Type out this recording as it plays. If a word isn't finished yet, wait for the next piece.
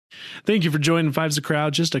Thank you for joining Five's a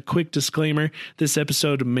Crowd. Just a quick disclaimer. This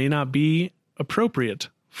episode may not be appropriate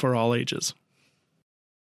for all ages.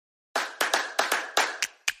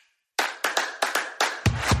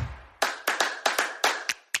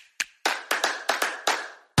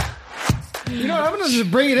 You know, I'm going to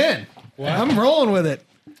just bring it in. I'm rolling with it.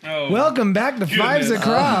 Oh, Welcome back to Five's a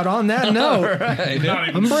Crowd. On that note,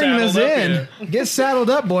 I'm bringing us in. Get saddled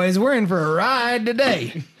up, boys. We're in for a ride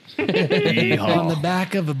today. On the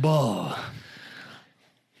back of a bull.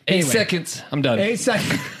 8 seconds. I'm done. 8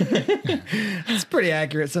 seconds. It's pretty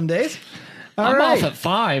accurate some days. I'm off at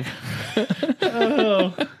 5.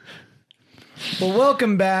 Well,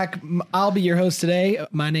 welcome back. I'll be your host today.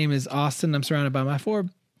 My name is Austin. I'm surrounded by my 4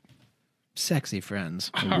 sexy friends.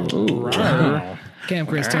 Cam,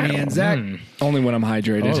 Chris, Tony, and Zach. Only when I'm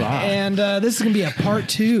hydrated. And this is going to be a part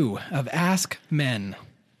 2 of Ask Men.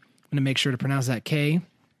 I'm going to make sure to pronounce that K.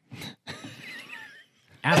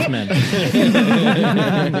 Ask Men.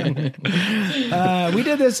 We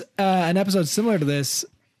did this, an episode similar to this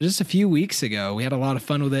just a few weeks ago. We had a lot of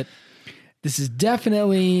fun with it. This is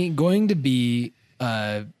definitely going to be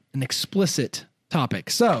an explicit topic.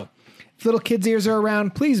 So, if little kids' ears are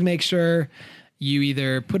around, please make sure you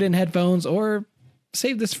either put in headphones or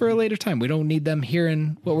save this for a later time. We don't need them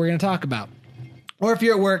hearing what we're going to talk about. Or if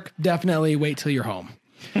you're at work, definitely wait till you're home.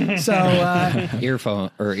 So,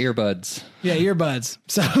 Earphone or earbuds. yeah, earbuds.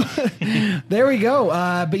 So there we go.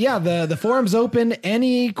 But yeah, the forum's open.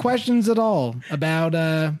 Any questions at all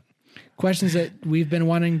about questions that we've been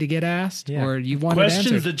wanting to get asked or you've wanted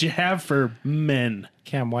questions answered? that you have for men.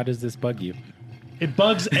 Cam, why does this bug you? It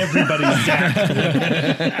bugs everybody, Zach.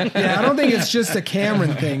 Yeah, I don't think it's just a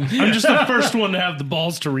Cameron thing. I'm just the first one to have the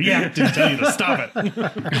balls to react and tell you to stop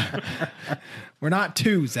it. We're not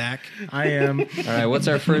 2, Zach. I am. All right, what's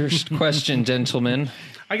our first question, gentlemen?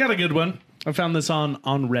 I got a good one. I found this on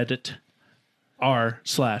Reddit.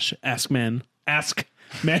 r/askmen. Ask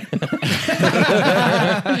men.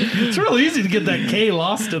 It's real easy to get that K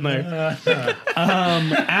lost in there.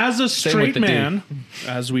 As a straight man,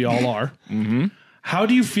 as we all are, how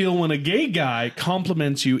do you feel when a gay guy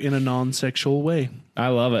compliments you in a non-sexual way? I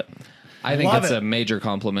love it. I think Love that's it. a major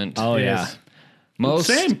compliment. Oh, yeah.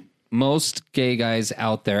 Same. Most gay guys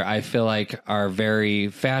out there, I feel like, are very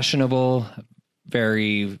fashionable,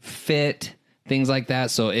 very fit, things like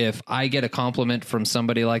that. So if I get a compliment from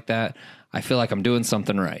somebody like that, I feel like I'm doing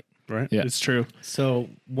something right. Right? Yeah. It's true. So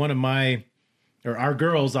one of our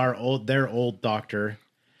girls, their old doctor,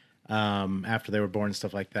 after they were born and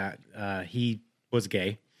stuff like that, he was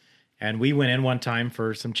gay, and we went in one time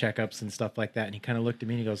for some checkups and stuff like that, and he kind of looked at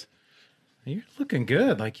me and he goes, "You're looking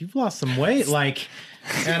good. Like, you've lost some weight." Like,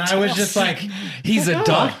 and I was just like, He's a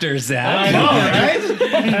doctor, I Zach. know,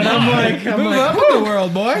 right? And I'm like, Move up in the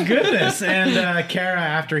world, boy. goodness. And Kara,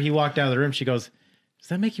 after he walked out of the room, she goes, "Does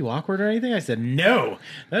that make you awkward or anything?" I said, "No,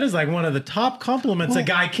 that is like one of the top compliments a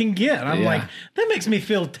guy can get." And I'm like, that makes me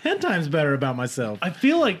feel 10 times better about myself. I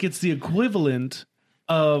feel like it's the equivalent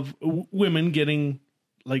of women getting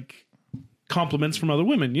like compliments from other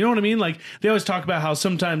women. You know what I mean? Like they always talk about how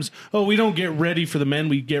sometimes, we don't get ready for the men,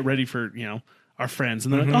 we get ready for, our friends.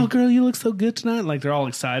 And they're like, "Oh girl, you look so good tonight." Like they're all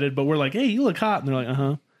excited, but we're like, "Hey, you look hot." And they're like,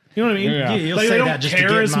 "Uh-huh." You know what I mean? Yeah, you'll Like, say they don't that just to care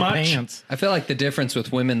get as in my much. pants. I feel like the difference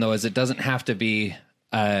with women, though, is it doesn't have to be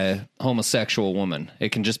a homosexual woman.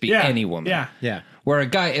 It can just be Yeah. any woman. Yeah. Yeah. Where a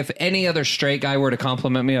guy, if any other straight guy were to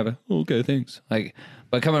compliment me, I'd be, okay, thanks. Like,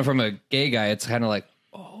 but coming from a gay guy, it's kind of like,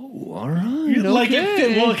 oh, all right. Like it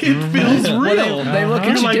feels real. They look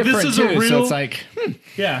You're at you like, different this is a too, real. so it's like,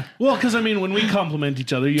 Yeah. Well, because when we compliment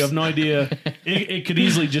each other, you have no idea. It could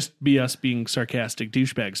easily just be us being sarcastic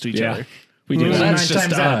douchebags to each Yeah. other. we do Well, that. that's 9 just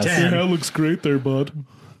times out of us. 10. That looks great there, bud.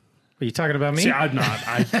 Are you talking about me? See, I'm not.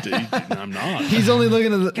 I'm not. He's only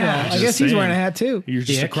looking at the. I just guess he's saying. wearing a hat too. You're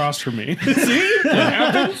just Dick. across from me. See what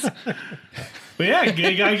happens? But yeah,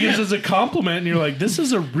 gay guy gives us a compliment, and you're like, "This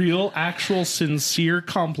is a real, actual, sincere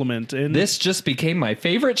compliment." And This just became my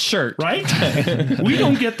favorite shirt. right? We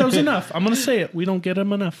don't get those enough. I'm gonna say it. We don't get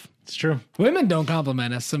them enough. It's true. Women don't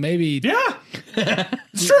compliment us, so maybe Yeah,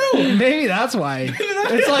 it's true. maybe that's why.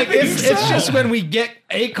 It's like it's just when we get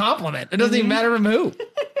a compliment. It doesn't even matter from who.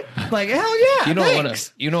 Like hell yeah. You know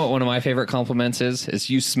thanks. what one of my favorite compliments is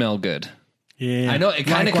you smell good. Yeah, I know it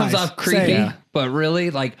kind of comes Likewise. off creepy, Same. but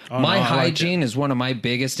really, like my I like hygiene is one of my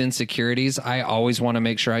biggest insecurities. I always want to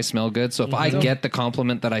make sure I smell good. So if I get the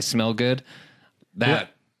compliment that I smell good,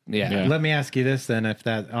 that yeah. Let me ask you this then, if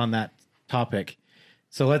that on that topic.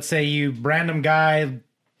 So let's say you random guy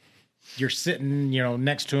you're sitting,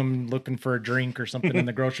 next to him looking for a drink or something in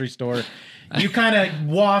the grocery store. You kind of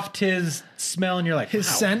waft his smell and you're like, His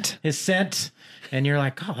scent? His scent. And you're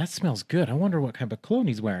like, oh, that smells good. I wonder what kind of cologne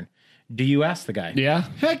he's wearing. Do you ask the guy? Yeah.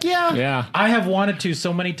 Heck yeah. Yeah. I have wanted to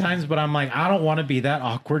so many times, but I'm like, I don't want to be that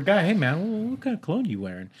awkward guy. Hey, man, what kind of cologne you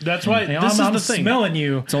wearing? That's why Hey, this I'm is the thing. smelling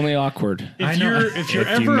you. It's only awkward. If know. you're If you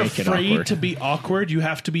ever make it afraid awkward. to be awkward, you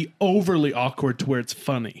have to be overly awkward to where it's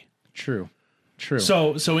funny. True.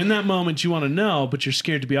 So in that moment, you want to know, but you're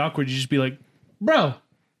scared to be awkward. You just be like, bro,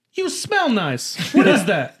 you smell nice. What is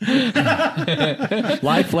that?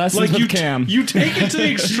 Life lessons Like with Cam. you take it to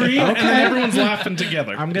the extreme, and then everyone's laughing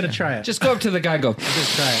together. I'm going to try it. Just go up to the guy and go,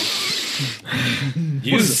 Just try it.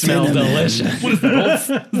 you smell delicious. What is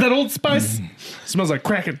that? Is that Old Spice? Smells like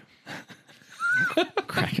Kraken.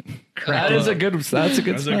 That is a good. That's a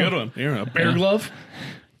good. That's a smell. good one. You're a bear glove.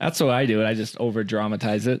 That's what I do. I just over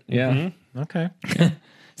dramatize it. Yeah. Okay. Is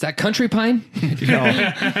that country pine?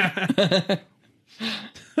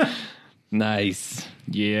 Nice.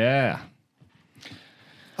 Yeah.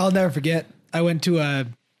 I'll never forget. I went to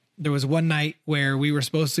there was one night where we were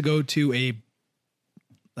supposed to go to a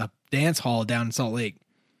dance hall down in Salt Lake.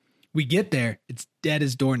 We get there, it's dead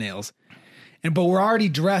as doornails. But we're already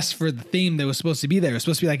dressed for the theme that was supposed to be there. It was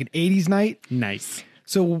supposed to be like an 80s night. Nice.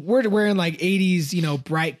 So we're wearing like 80s,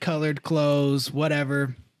 bright colored clothes,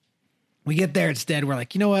 whatever. We get there, it's dead. We're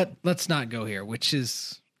like, you know what? Let's not go here, which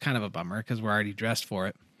is kind of a bummer because we're already dressed for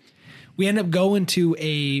it. We end up going to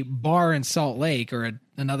a bar in Salt Lake or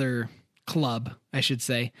another club, I should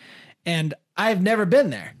say. And I've never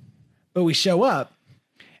been there, but we show up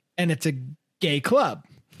and it's a gay club.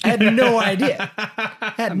 I had no idea.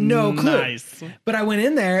 Had no clue. Nice. But I went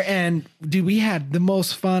in there and dude, we had the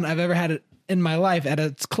most fun I've ever had in my life at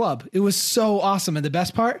a club. It was so awesome. And the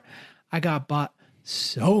best part, I got bought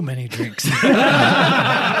so many drinks. I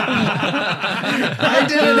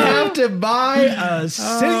didn't have to buy a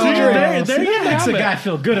single drink. There you Makes have a it. guy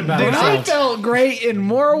feel good about And I himself. felt great in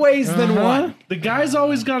more ways than one. The guy's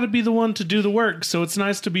always got to be the one to do the work, so it's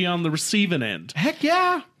nice to be on the receiving end. Heck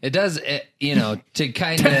yeah. It does, to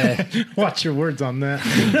kind of. Watch your words on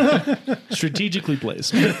that. Strategically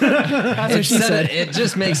placed. It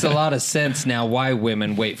just makes a lot of sense now why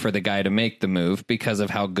women wait for the guy to make the move because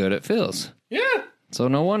of how good it feels. Yeah. So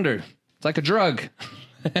no wonder. It's like a drug.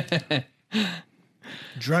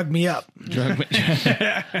 Drug me up. Not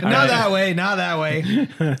that way. Not that way.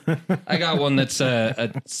 I got one that's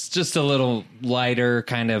it's just a little lighter,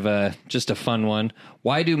 kind of just a fun one.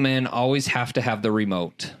 Why do men always have to have the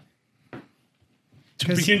remote?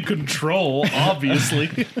 To be in control, obviously.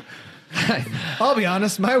 I'll be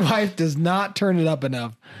honest, my wife does not turn it up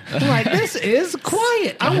enough. I'm like, this is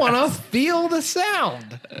quiet. I want to feel the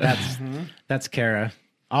sound. That's Kara.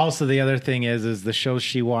 Also, the other thing is the shows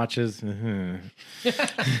she watches.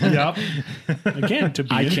 Yep. Again, to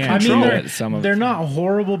be I in can't I control. mean, do they're, it, some of they're not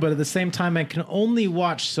horrible, but at the same time, I can only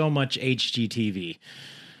watch so much HGTV.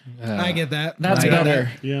 I get that. That's I get better.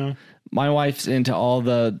 that. Yeah. My wife's into all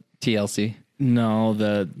the TLC.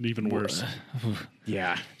 Even worse.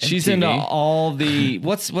 Yeah. she's MTV. into all the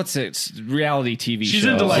what's it reality TV She's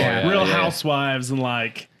shows. into like Yeah, Real yeah. Housewives and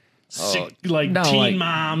like no, teen like-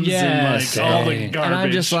 moms Yes. and like all the And garbage. and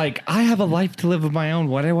I'm just like, I have a life to live of my own.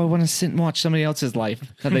 Why do I want to sit and watch somebody else's life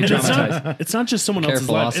that they it's dramatize? not, it's not just someone else's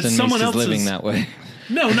Careful, life. Austin It's someone Meese is else's living that way.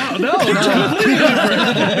 No, completely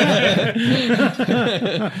different.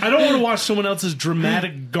 I don't want to watch someone else's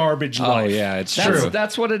dramatic garbage Oh life. yeah, it's true.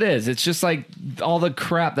 That's what it is. It's just like all the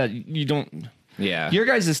crap that you don't. Yeah. Your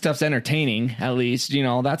guys' stuff's entertaining, at least.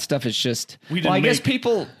 That stuff is just. We didn't Well, I guess make-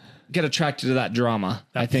 people get attracted to that drama.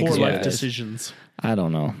 I think Poor is what life it is. decisions. I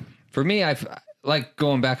don't know. For me, I've like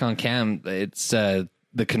going back on Cam. It's the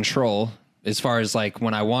control. As far as like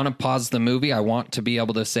when I want to pause the movie, I want to be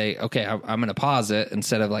able to say, okay, I'm going to pause it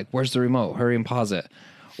instead of like, where's the remote? Hurry and pause it.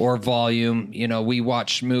 Or volume. We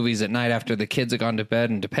watch movies at night after the kids have gone to bed,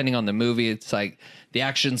 and depending on the movie, it's like the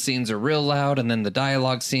action scenes are real loud, and then the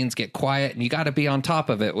dialogue scenes get quiet, and you got to be on top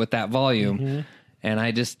of it with that volume. Mm-hmm. And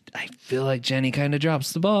I feel like Jenny kind of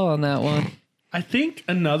drops the ball on that one. I think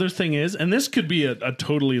another thing is, and this could be a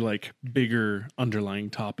totally like bigger underlying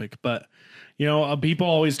topic, but people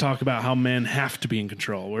always talk about how men have to be in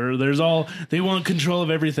control, where they want control of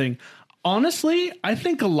everything. Honestly, I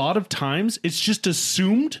think a lot of times it's just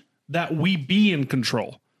assumed that we be in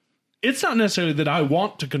control. It's not necessarily that I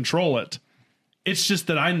want to control it. It's just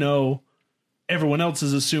that I know everyone else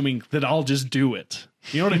is assuming that I'll just do it.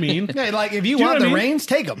 You know what I mean? Yeah, like if you Do you know want what I the mean? reins,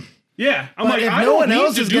 take them. Yeah. I'm But like, if I no don't one need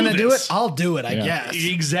else to is going to do it, this. I'll do it, I guess.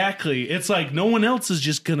 Exactly. It's like no one else is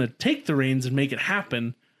just going to take the reins and make it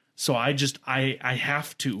happen. So I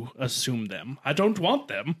have to assume them. I don't want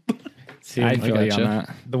them. See, I feel you gotcha. on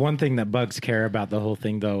that. the one thing that bugs care about the whole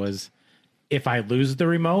thing though is if I lose the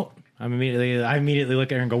remote, I immediately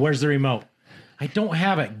look at her and go, "Where's the remote?" I don't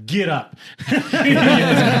have it. Get up. You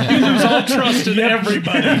lose all trust in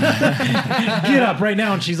everybody. Get up right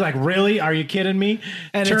now. And she's like, "Really? Are you kidding me?"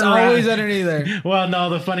 And Turn it's around. always underneath there. Well, no,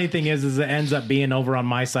 the funny thing is it ends up being over on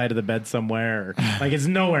my side of the bed somewhere. Or, like it's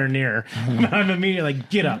nowhere near. I'm immediately like,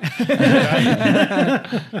 "Get up."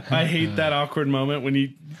 I hate that awkward moment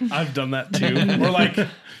when I've done that too. Or like,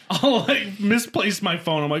 I'll like misplace my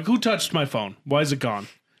phone. I'm like, who touched my phone? Why is it gone?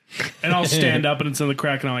 And I'll stand up and it's in the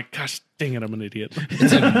crack and I'm like, gosh dang it, I'm an idiot.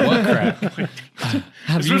 It's in what crap?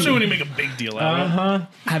 Especially when you make a big deal out of it.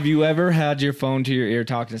 Have you ever had your phone to your ear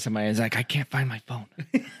talking to somebody and it's like, I can't find my phone?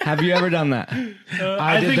 Have you ever done that?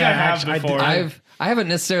 I did think I that have actually. before. I haven't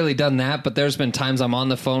necessarily done that, but there's been times I'm on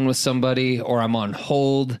the phone with somebody or I'm on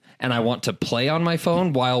hold and I want to play on my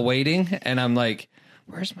phone while waiting, and I'm like,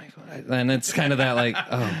 "Where's my phone?" And it's kind of that like,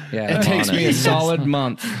 oh yeah. It takes on me a solid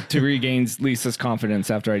month to regain Lisa's confidence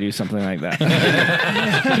after I do something like that.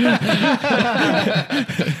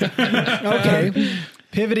 Okay.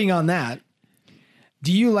 Pivoting on that.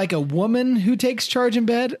 Do you like a woman who takes charge in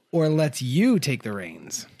bed or lets you take the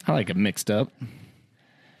reins? I like it mixed up.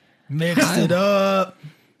 Mix it up.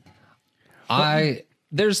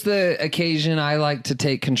 There's the occasion I like to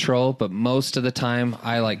take control, but most of the time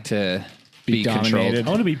I like to be controlled. dominated. I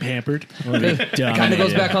want to be pampered. It kind of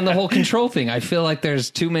goes back on the whole control thing. I feel like there's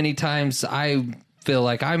too many times I feel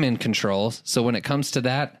like I'm in control. So when it comes to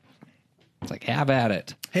that, it's like, have at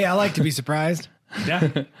it. Hey, I like to be surprised.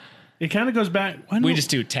 Yeah. It kind of goes back. We just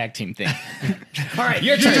do a tag team thing. All right.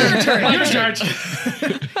 Your turn. Your turn.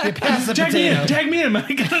 Pass the Tag me in. potato. Tag me in.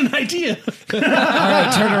 I got an idea. All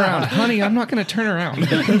right, turn around. Honey, I'm not going to turn around.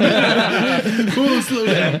 Ooh, slow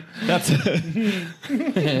down.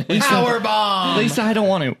 Power bomb. Lisa, I don't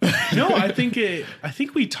want to. No, I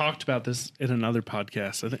think we talked about this in another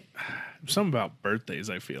podcast. I think something about birthdays,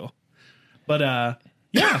 I feel. But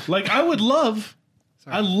yeah, like I love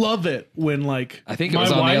it when like I think it my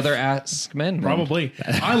was on wife, the other Ask Men one. probably.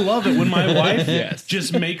 I love it when my wife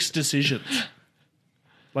just makes decisions.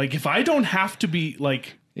 Like if I don't have to be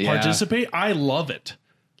like Yeah. participate, I love it.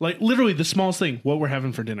 Like literally the smallest thing, what we're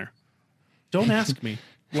having for dinner. Don't ask me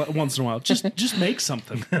once in a while. Just make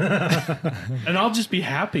something. And I'll just be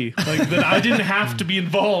happy like that I didn't have to be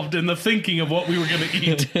involved in the thinking of what we were going to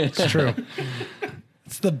eat. It's true.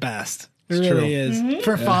 It's the best. It really is.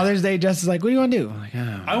 For Father's Day, Jess is like, what do you want to do? I'm like,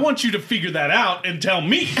 oh, I want you to figure that out and tell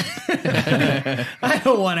me. I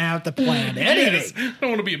don't want to have to plan anything. Yes, I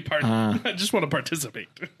don't want to be a part. I just want to participate.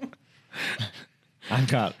 I've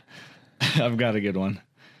got a good one.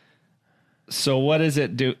 So what does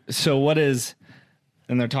it do? So what is,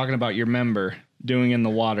 and they're talking about your member doing in the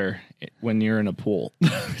water when you're in a pool.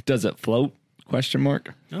 Does it float? Question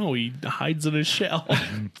mark. No, he hides in his shell.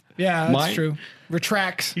 Yeah, that's Mine- true.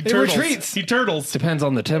 Retracts. He It turtles. retreats. He turtles. Depends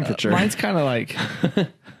on the temperature. Mine's kind of like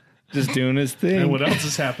just doing his thing. And what else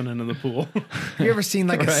is happening in the pool? You ever seen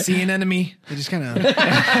like a sea anemone? It just kind of,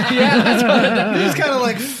 yeah, that's what it just kind of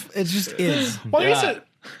like, it just is. Why is it?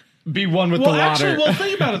 Be one with Well, the water. actually, well,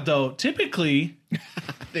 think about it though. Typically,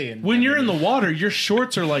 when you're in the water, your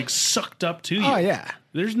shorts are like sucked up to you. Oh yeah.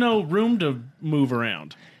 There's no room to move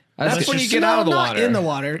around. That's when you get out of the water. In the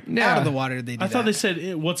water. Yeah. Out of the water, they do I thought they that.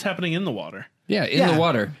 said what's happening in the water. Yeah, in Yeah. the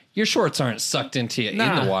water. Your shorts aren't sucked into you in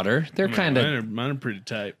Nah. the water. They're kind of. Mine are pretty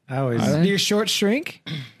tight. I always Do your shorts shrink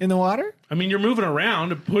in the water? I mean, you're moving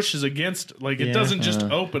around. It pushes against. Like it Yeah. doesn't just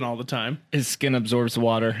open all the time. His skin absorbs the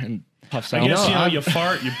water and puffs out. I guess No, you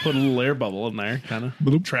fart, you put a little air bubble in there, kind of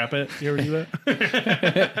trap it. You ever do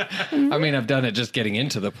that? I mean, I've done it just getting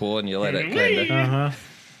into the pool and you let it kind of.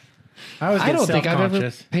 I always I get don't think I've ever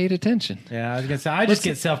self-conscious. paid attention. Yeah, I was gonna say I just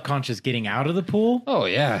get self-conscious getting out of the pool Oh,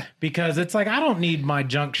 yeah. because it's like I don't need my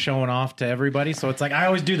junk showing off to everybody. So it's like I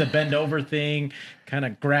always do the bend over thing, kind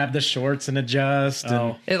of grab the shorts and adjust.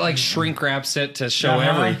 And, It like shrink wraps it to show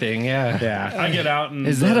everything. Yeah. yeah, I get out and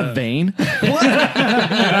Is that a vein? I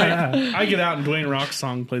get out and Dwayne Rock's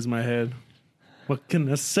song plays in my head. What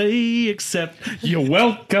can I say except you're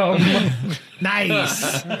welcome?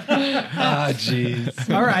 Nice. Ah,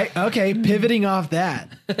 jeez. All right. Okay. Pivoting off that.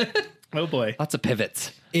 Oh boy. Lots of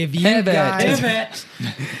pivots. If you Pivot. guys,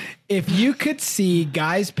 if you could see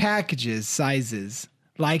guys' packages sizes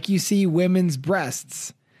like you see women's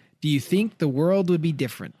breasts, do you think the world would be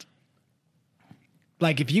different?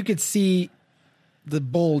 Like if you could see the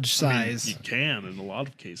bulge size, You can in a lot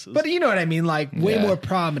of cases. but you know what I mean, like way Yeah. more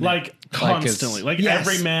prominent. like constantly. Like Yes.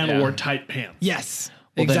 every man Yeah. wore tight pants. yes,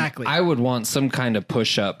 Well, then exactly. I would want some kind of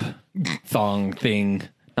push-up thong thing.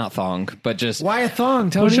 Not thong, but just... Why a thong,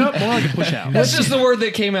 Tony? Push up, more like a push out. That's just the word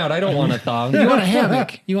that came out. I don't want a thong. You want a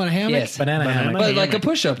hammock? You want a hammock? Yes. Banana hammock. But like a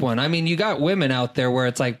push-up one. I mean, you got women out there where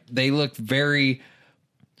it's like they look very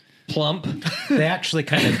plump, They actually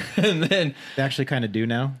kind of and then do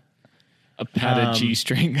now. A padded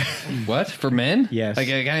G-string. what for men? Yes. like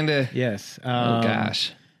I kind of. Yes. Oh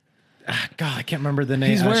gosh. God, I can't remember the name.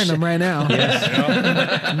 He's wearing them right now.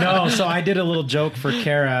 No, so I did a little joke for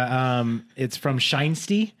Kara. It's from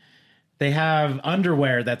Shinesty. They have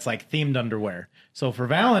underwear that's like themed underwear. So for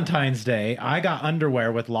Valentine's Day, I got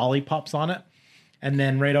underwear with lollipops on it. And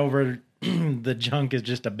then right over the junk is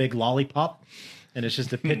just a big lollipop. And it's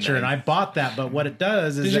just a picture. And I bought that. But what it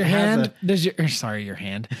does is Does your hand? Your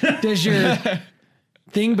hand? Does your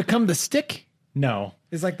thing become the stick? No.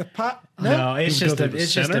 Is like the pop? No, it's Go just through a the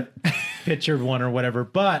it's just a center? pictured one or whatever.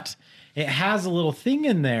 But it has a little thing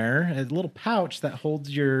in there, a little pouch that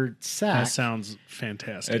holds your sack. That sounds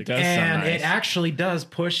fantastic. It does And sound nice. it actually does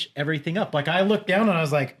push everything up. Like I looked down and I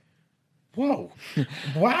was like, whoa,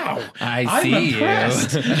 wow. I I'm see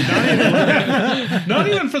impressed. Not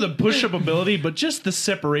even for the push-up ability, but just the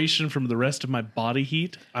separation from the rest of my body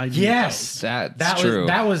heat. Yes. That's true.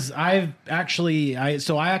 I actually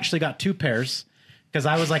got 2 pairs because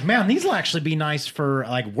I was like, man, these will actually be nice for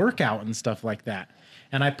like workout and stuff like that.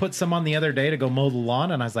 And I put some on the other day to go mow the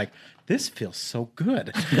lawn, and I was like, this feels so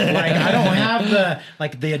good. Like I don't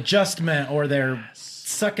have the adjustment or they're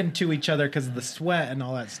sucking to each other because of the sweat and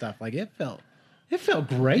all that stuff. Like it felt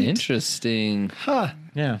great. Interesting.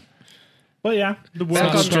 Yeah. Well, yeah, the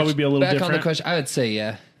world would probably be a little back different. on the question. I would say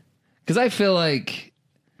yeah, because I feel like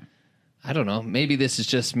I don't know. Maybe this is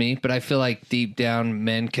just me, but I feel like deep down,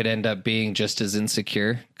 men could end up being just as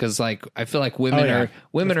insecure. Because like I feel like women yeah. are Of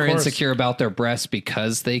course. insecure about their breasts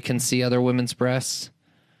because they can see other women's breasts.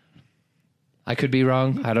 I could be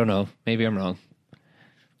wrong. I don't know. Maybe I'm wrong.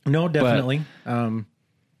 No, definitely. No,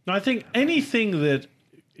 I think anything that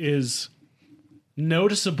is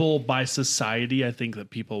noticeable by society, I think that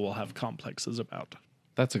people will have complexes about.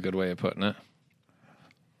 That's a good way of putting it.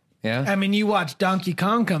 Yeah. I mean, you watch Donkey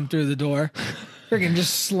Kong come through the door, freaking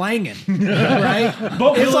just slanging, right?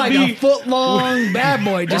 But It's will like it a be, foot-long bad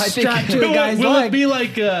boy just strapped to a guy's will leg. it be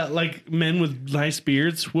like men with nice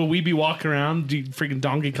beards? Will we be walking around? Freaking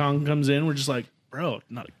Donkey Kong comes in, we're just like, bro,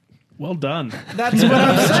 not well done, That's what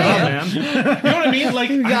I'm job, saying. man. You know what I mean? Like,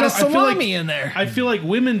 You got a I feel salami like in there. I feel like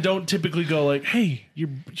women don't typically go like, "Hey, your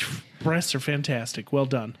breasts are fantastic, well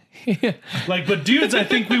done." Like, but dudes, I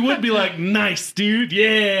think we would be like, "Nice, dude,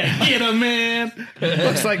 yeah, get 'em, man."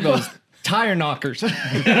 Looks like those tire knockers. Well,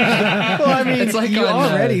 I mean, It's like you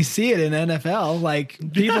on, already see it in NFL. Like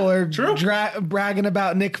people are true. bragging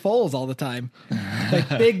about Nick Foles all the time. Like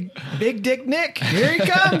big dick Nick, here he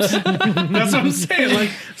comes. That's what I'm saying.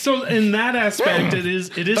 Like, so in that aspect, it is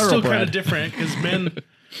still kind Thoroughbred. of different because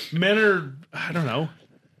men are, I don't know,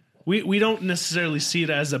 we don't necessarily see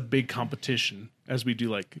it as a big competition as we do.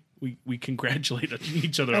 Like we congratulate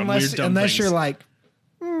each other on weird dumb unless things. you're like,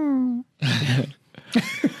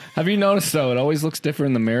 Have you noticed though? It always looks different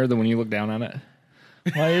in the mirror than when you look down on it.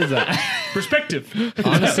 Why is that? perspective.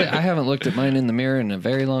 Honestly, I haven't looked at mine in the mirror in a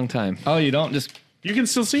very long time. Oh, you don't just You can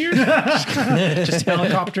still see yours. Just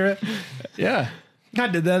helicopter it. yeah. I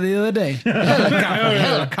did that the other day.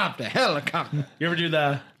 Helicopter. You ever do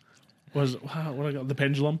the what do I call it? The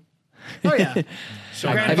pendulum? Oh yeah. So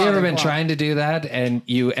Have you ever been trying to do that and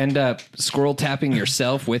you end up squirrel tapping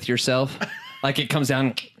yourself with yourself? Like it comes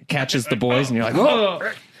down, catches the boys, and you're like,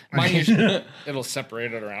 "Oh!" Mine usually it'll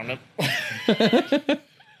separate it around it.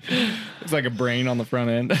 It's like a brain on the front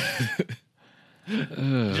end.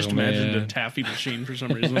 just imagine a taffy machine for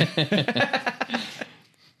some reason.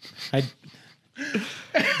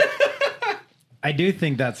 I do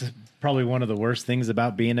think that's probably one of the worst things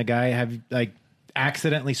about being a guy. Have you, like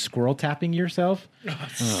accidentally squirrel tapping yourself?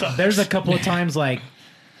 There's a couple of times like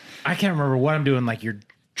I can't remember what I'm doing. Like you're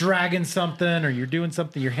dragging something or you're doing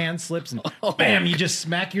something, your hand slips and bam, you just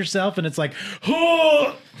smack yourself and it's like,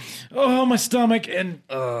 oh my stomach. And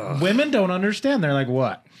women don't understand. They're like,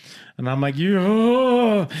 what? And I'm like,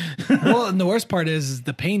 Well, and the worst part is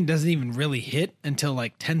the pain doesn't even really hit until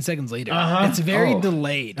like 10 seconds later. It's very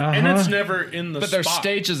delayed. And it's never in the But there's spot.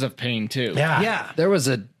 stages of pain too. Yeah. There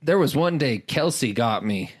was one day Kelsey got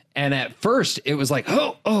me, and at first it was like,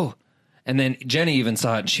 oh, and then Jenny even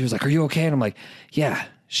saw it, and she was like, "Are you okay?" And I'm like, "Yeah,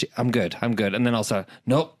 I'm good, And then also,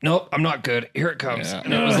 nope, I'm not good. Here it comes,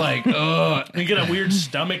 and it was like, ugh, You get a weird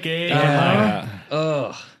stomach ache.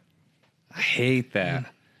 ugh, I hate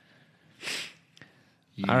that.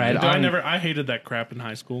 All right, I hated that crap in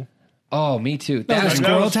high school. Oh, me too. The That,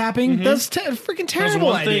 squirrel was- tapping. That's freaking That's terrible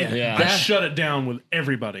one idea. thing. Yeah. I shut it down with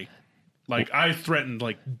everybody. Like I threatened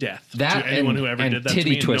like death That to anyone and- who ever and did that to titty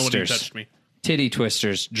me. And nobody twisters. touched me. titty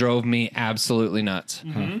twisters drove me absolutely nuts.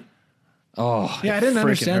 Oh, Yeah, I didn't Freaking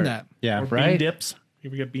understand hurt. that. Yeah, Or right. bean dips. You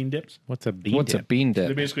ever get bean dips? What's a bean what's a dip? bean They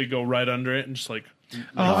dip? basically go right under it and just like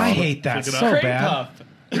Oh, I hate that flick it so up.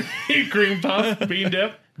 bad. Cream puff, bean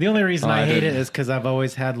dip. The only reason I hate didn't. it is because I've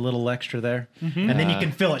always had a little extra there, and then you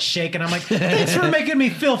can feel it shaking. I'm like, thanks for making me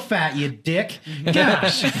feel fat, you dick.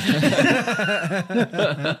 Gosh,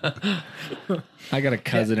 I got a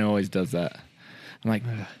cousin who always does that. I'm like,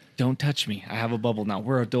 don't touch me. I have a bubble now.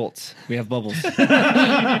 We're adults. We have bubbles.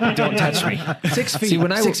 Don't touch me. 6 feet. See,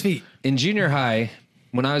 when I 6 feet. in junior high,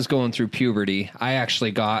 when I was going through puberty, I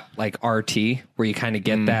actually got like RT, where you kind of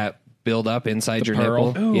get that build up inside your pearl.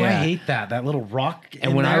 nipple. ooh, I hate that little rock.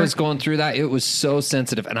 And when I was going through that, it was so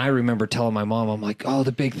sensitive. And I remember telling my mom, I'm like, oh,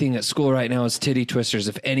 the big thing at school right now is titty twisters.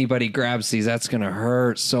 If anybody grabs these, that's going to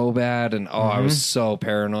hurt so bad. And I was so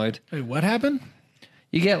paranoid. Wait, what happened?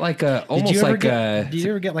 You get like a, did almost you ever like get? Did a, you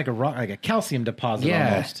ever get like a rock, like a calcium deposit Yeah.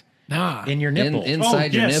 almost Nah. in your nipple?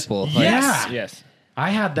 inside your yes. nipple. Like, yeah, Yes. I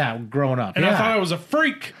had that growing up. And yeah. I thought I was a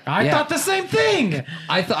freak. I Yeah. thought the same thing.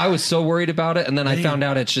 I was so worried about it. And then I found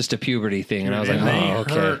out it's just a puberty thing. And I was like, And they oh,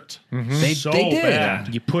 okay. hurt. They, So they did.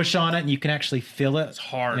 bad. You push on it and you can actually feel it. It's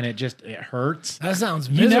hard. and it hurts. That sounds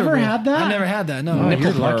You miserable. never had that? I never had that. No.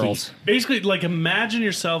 You're lucky. pearls. Basically, like imagine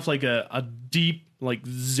yourself like a deep like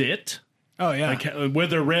zit. Oh yeah. Like where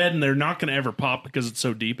they're red and they're not going to ever pop because it's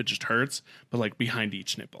so deep, it just hurts. But like behind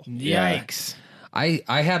each nipple. Yikes. I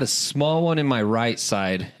had a small one in my right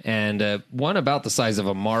side and one about the size of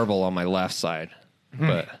a marble on my left side.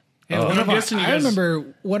 But Yeah, one I'm of our, guessing you I guys-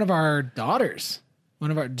 remember one of our daughters.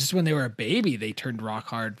 Just when they were a baby, they turned rock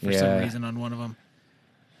hard for some Yeah. reason on one of them.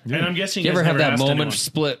 And I'm guessing you you ever guys have never that asked moment anyone.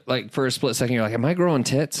 split, like for a split second, you're like, am I growing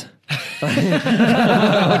tits?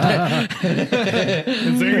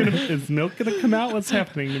 Is milk gonna come out? What's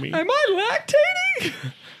happening to me? Am I lactating?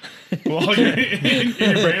 Well, you're in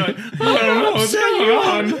your brain, like, I don't know what's going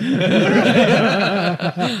on.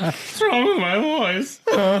 What's wrong with my voice?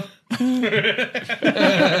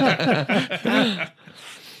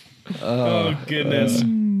 Oh goodness!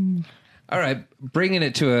 All right, bringing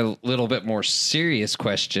it to a little bit more serious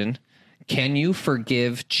question. Can you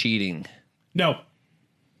forgive cheating? No,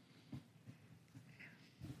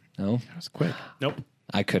 No, That was quick. nope.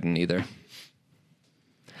 I couldn't either.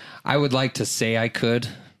 I would like to say I could,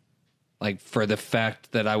 like for the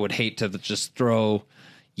fact that I would hate to just throw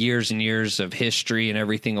years and years of history and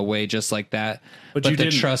everything away just like that. But But you the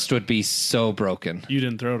didn't. trust would be so broken. You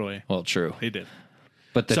didn't throw it away. Well, true. They did.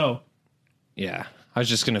 But the So yeah, I was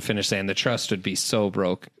just going to finish saying the trust would be so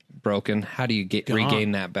broken. How do you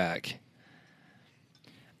regain that back?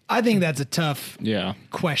 I think that's a tough Yeah.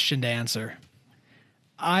 question to answer.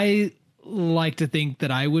 I like to think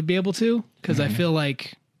that I would be able to because I feel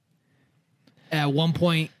like at one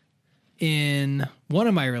point in one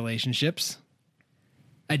of my relationships,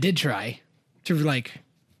 I did try to like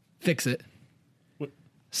fix it. What?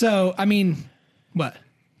 So, I mean, what?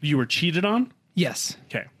 you were cheated on? Yes.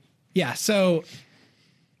 Okay. Yeah. So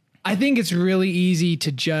I think it's really easy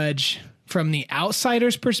to judge from the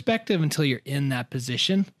outsider's perspective until you're in that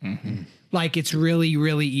position. Like it's really,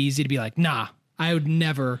 really easy to be like, nah, I would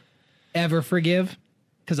never, ever forgive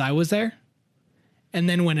because I was there. And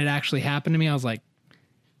then when it actually happened to me, I was like,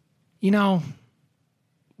 you know,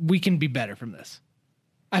 we can be better from this.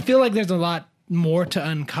 I feel like there's a lot more to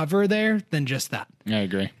uncover there than just that. I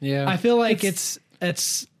agree. Yeah. I feel like it's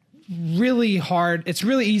really hard. It's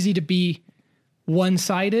really easy to be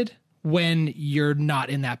one-sided when you're not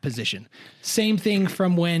in that position. Same thing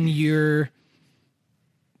from when you're,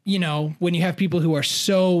 you know, when you have people who are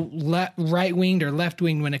so right-winged or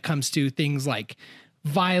left-winged when it comes to things like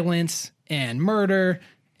violence and murder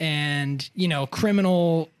and, you know,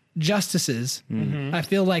 criminal justices. I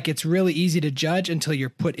feel like it's really easy to judge until you're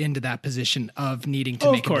put into that position of needing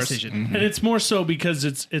to make a decision. And it's more so because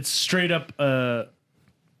it's straight up.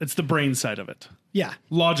 It's the brain side of it. Yeah.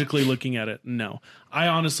 Logically looking at it, no. I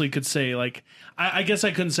honestly could say, like, I guess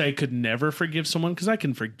I couldn't say I could never forgive someone because I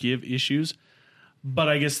can forgive issues. But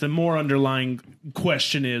I guess the more underlying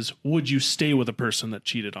question is, would you stay with a person that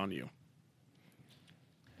cheated on you?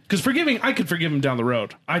 Because I could forgive them down the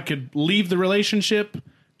road. I could leave the relationship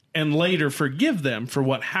and later forgive them for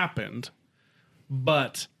what happened.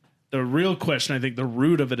 But the real question, I think the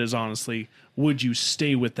root of it is honestly, would you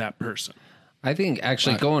stay with that person? I think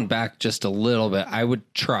actually going back just a little bit, I would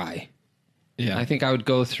try. Yeah. I think I would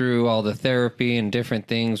go through all the therapy and different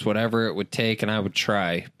things, whatever it would take, and I would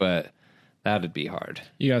try. But That'd be hard.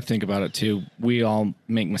 You got to think about it too. We all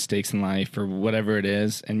make mistakes in life or whatever it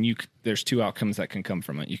is, and there's two outcomes that can come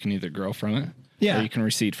from it. You can either grow from it, Yeah. or you can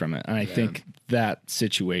recede from it. And I think that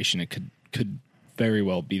situation, it could very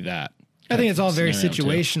well be that. I think it's all very scenario, too.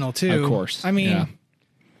 situational too. Of course. I mean,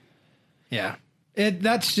 Yeah.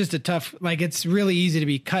 that's just a tough, like, it's really easy to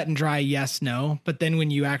be cut and dry. Yes, no. But then when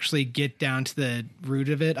you actually get down to the root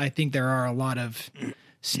of it, I think there are a lot of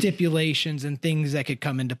stipulations and things that could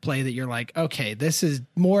come into play that you're like, okay, this is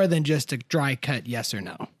more than just a dry cut. Yes or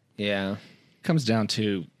no. Yeah. Comes down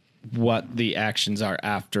to what the actions are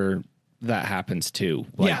after that happens too.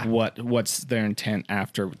 Like Yeah. what's their intent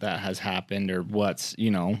after that has happened, or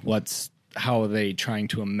how are they trying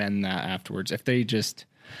to amend that afterwards? If they just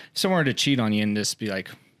somewhere to cheat on you and just be like,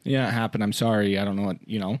 yeah, it happened, I'm sorry, I don't know what,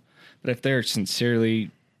 but if they're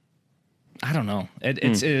sincerely, I don't know.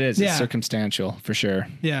 It's Yeah. it's circumstantial for sure.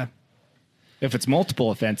 Yeah. If it's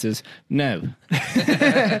multiple offenses, no.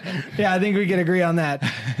 Yeah. I think we could agree on that.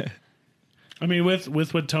 I mean, with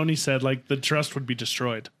what Tony said, like the trust would be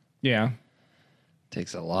destroyed. Yeah.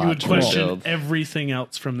 Takes a You lot would to question rebuild. everything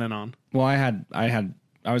else from then on. Well,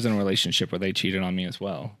 I was in a relationship where they cheated on me as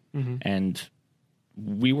well. Mm-hmm. And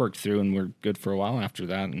we worked through and we're good for a while after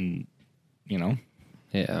that. And, Yeah.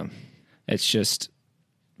 it's just,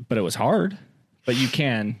 but it was hard. But you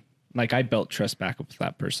can, like, I built trust back up with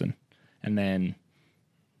that person. And then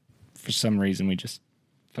for some reason, we just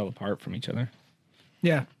fell apart from each other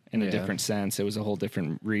Yeah. in a Yeah. different sense. It was a whole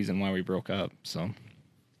different reason why we broke up. So,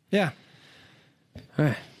 Yeah.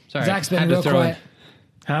 Sorry. Zach's been Had to real throw quiet.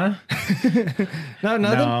 Huh? No, nothing.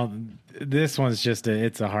 No, this one's just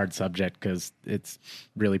it's a hard subject because it's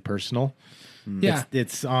really personal. Yeah.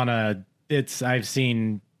 I've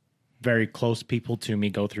seen very close people to me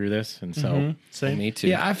go through this, and so Same. Me too.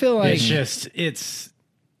 Yeah. I feel like,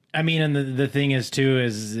 I mean, and the thing is too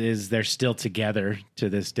is they're still together to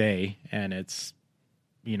this day, and it's,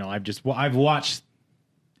 I've watched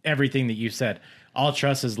everything that you said. All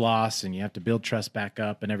trust is lost, and you have to build trust back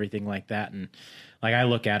up and everything like that. And like, I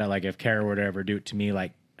look at it like, if Kara were to ever do it to me,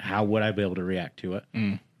 like, how would I be able to react to it?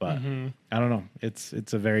 But I don't know. It's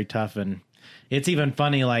a very tough, and it's even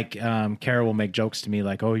funny. Like, Kara will make jokes to me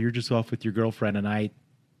like, "Oh, you're just off with your girlfriend," and I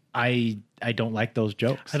don't like those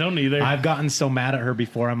jokes. I don't either. I've gotten so mad at her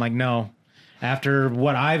before. I'm like, no. After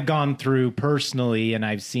what I've gone through personally, and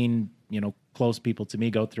I've seen, close people to me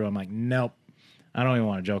go through, I'm like, nope. I don't even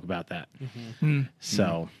want to joke about that.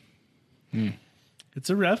 So, It's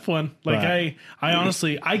a rough one. Like But- I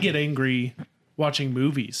honestly, I get angry watching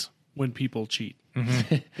movies when people cheat.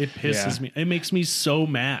 It pisses me. It makes me so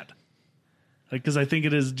mad. Like, because I think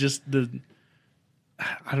it is just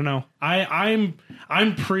I don't know.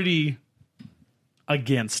 I'm pretty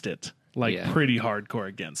against it. Like, Yeah. pretty hardcore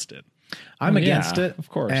against it. I'm yeah, against it. of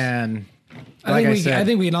course. And I like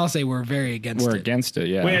think we can all say we're very against we're it. against it.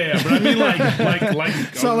 Yeah. Well, yeah, but I mean,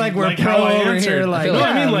 like, So, like, we're how pro I over answered. here, like, no, I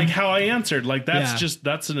yeah. mean, like how I answered. Like, that's Yeah.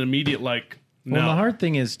 that's an immediate like. No, Well, the hard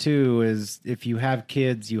thing is too is if you have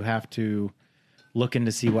kids, you have to look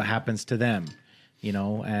into see what happens to them,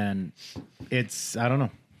 and it's, I don't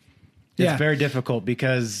know. It's Yeah. very difficult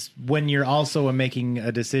because when you're also making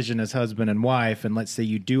a decision as husband and wife, and let's say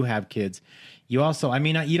you do have kids, you also, I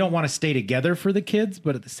mean, you don't want to stay together for the kids,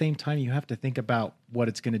 but at the same time, you have to think about what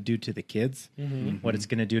it's going to do to the kids, what it's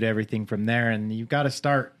going to do to everything from there. And you've got to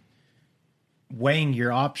start weighing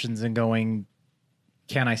your options and going,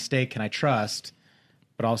 can I stay? Can I trust?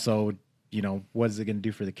 But also, what is it going to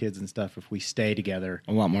do for the kids and stuff if we stay together?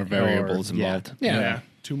 A lot more variables Or- yeah. involved. Yeah.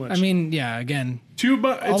 too much. I mean, yeah, again, it's too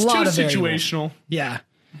lot of situational. yeah.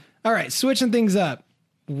 All right, switching things up.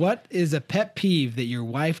 What is a pet peeve that your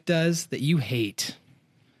wife does that you hate?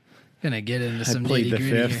 Gonna get into some plead the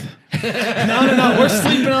nitty-gritty fifth. here. No, we're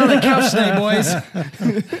sleeping on the couch tonight, boys.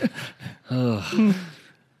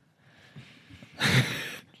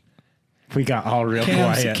 We got all real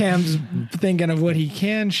quiet. Cam's thinking of what he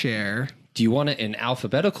can share. Do you want it in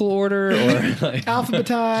alphabetical order or like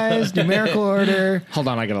Alphabetized, numerical order. Hold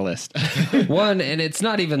on, I got a list. one? And it's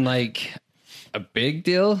not even like a big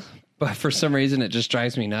deal, but for some reason it just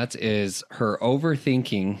drives me nuts. Is her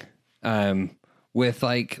overthinking with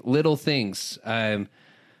like little things.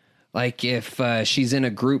 Like if she's in a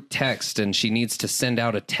group text and she needs to send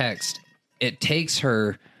out a text, it takes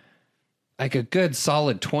her like a good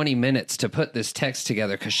solid 20 minutes to put this text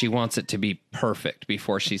together because she wants it to be perfect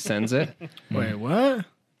before she sends it. Wait, what?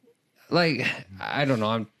 Like, I don't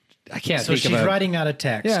know. I can't So think she's of writing out a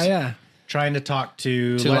text. Yeah. Trying to talk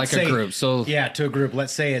to To let's like a say- group. So Yeah, to a group.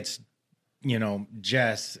 Let's say it's,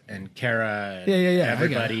 Jess and Kara and Yeah, I got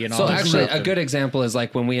everybody it. and So all this actually, stuff. a good example is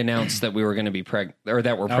like when we announced that we were going to be pregnant or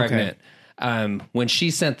that we're pregnant. when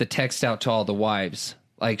she sent the text out to all the wives,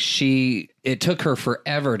 like it took her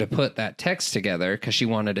forever to put that text together because she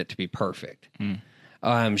wanted it to be perfect.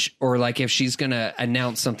 Or like if she's going to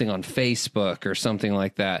announce something on Facebook or something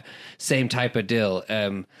like that, same type of deal.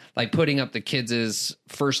 Like putting up the kids'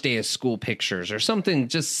 first day of school pictures or something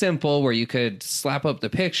just simple where you could slap up the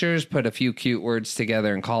pictures, put a few cute words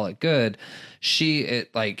together and call it good.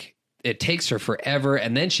 It takes her forever.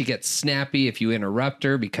 And then she gets snappy if you interrupt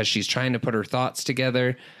her because she's trying to put her thoughts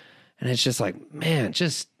together. And it's just like, man,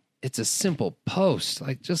 it's a simple post.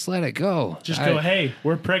 Like, just let it go. Just go, hey,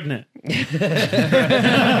 we're pregnant. Nailed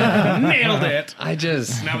it. Now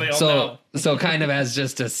they all know. So kind of as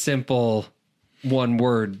just a simple one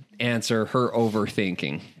word answer, her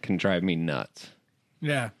overthinking can drive me nuts.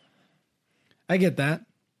 Yeah. I get that.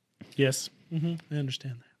 Yes. I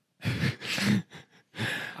understand that.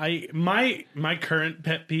 My current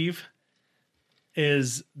pet peeve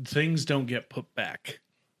is things don't get put back.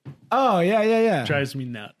 Oh, yeah. Drives me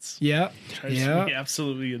nuts. Yeah. Drives me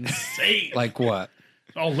absolutely insane. Like what?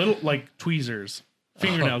 Little like tweezers,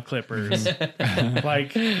 fingernail clippers,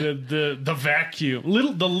 like the vacuum,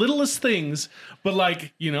 the littlest things. But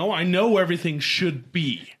like, I know where everything should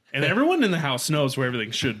be, and everyone in the house knows where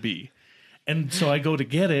everything should be. And so I go to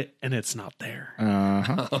get it, and it's not there.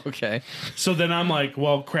 Okay. So then I'm like,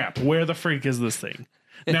 well, crap. Where the freak is this thing?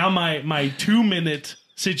 Now my 2-minute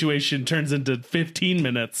situation turns into 15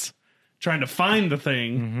 minutes trying to find the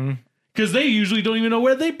thing because they usually don't even know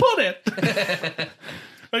where they put it.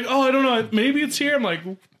 Like, oh, I don't know. Maybe it's here. I'm like,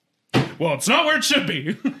 well, it's not where it should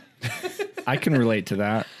be. I can relate to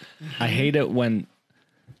that. I hate it when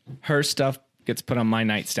her stuff gets put on my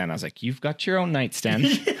nightstand. I was like, you've got your own nightstand.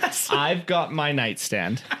 Yes. I've got my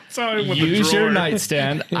nightstand. So I went with Use the your drawer.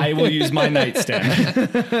 nightstand. I will use my nightstand.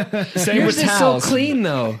 Same Yours with is so towels. clean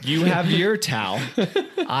though. You have your towel.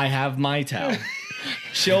 I have my towel.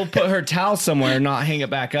 She'll put her towel somewhere and not hang it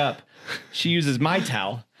back up. She uses my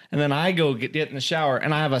towel. And then I go get in the shower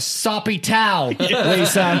and I have a soppy towel,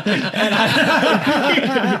 Lisa.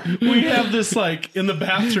 We have this like in the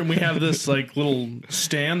bathroom. We have this like little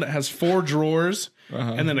stand that has 4 drawers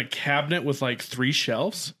and then a cabinet with like 3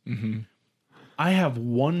 shelves. I have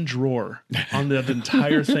 1 drawer on the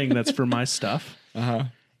entire thing that's for my stuff,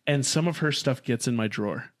 and some of her stuff gets in my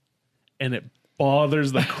drawer, and it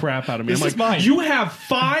bothers the crap out of me. I'm This is like, mine. you have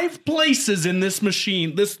 5 places in this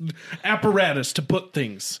machine, this apparatus to put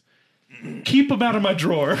things. Keep them out of my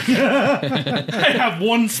drawer. I have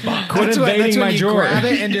 1 spot. That's invading when my you drawer. grab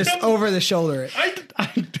it and just over the shoulder it.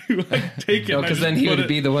 I do. I take it. Because then he would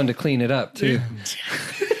be the one to clean it up too.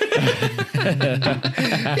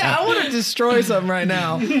 Yeah, I want to destroy some right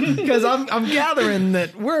now because I'm gathering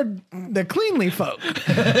that we're the cleanly folk,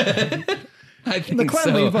 I think the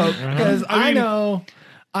cleanly so. folk. Because I mean- know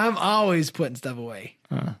I'm always putting stuff away.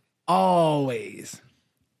 Always.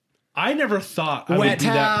 I never thought I Wet would be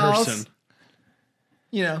towels. that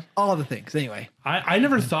person. All the things. Anyway, I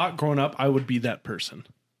never thought growing up I would be that person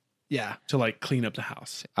yeah. to like clean up the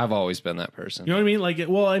house. I've always been that person. You know what I mean? Like,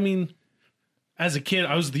 as a kid,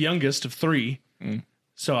 I was the youngest of 3.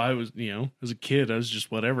 So I was, as a kid, I was just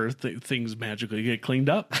whatever. Things magically get cleaned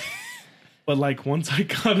up. But like once I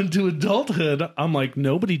got into adulthood, I'm like,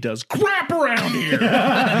 nobody does crap around here.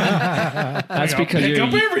 That's because pick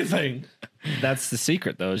up you're, everything. that's the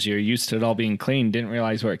secret, though, is you're used to it all being clean, didn't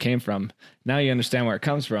realize where it came from. Now you understand where it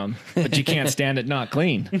comes from, but you can't stand it not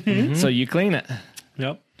clean. So you clean it.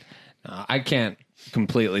 Yep. I can't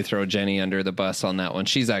completely throw Jenny under the bus on that one.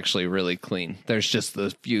 She's actually really clean. There's just the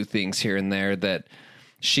few things here and there that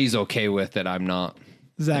she's okay with that I'm not.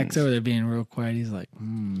 Zach's over there being real quiet. He's like,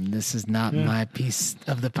 this is not my piece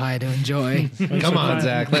of the pie to enjoy. Come on,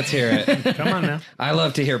 Zach, let's hear it. Come on now. I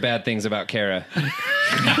love to hear bad things about Kara.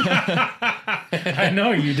 I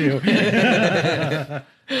know you do.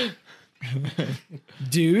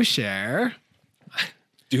 Do share.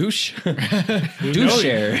 Douche. Douche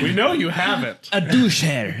share. We know you haven't. A douche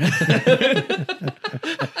hair.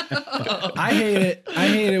 I hate it. I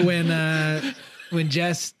hate it when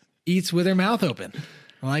Jess eats with her mouth open,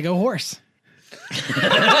 like a horse.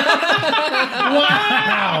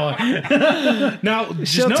 Wow. Now,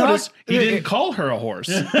 just She'll notice talk- he didn't call her a horse.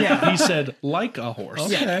 Yeah. He said like a horse.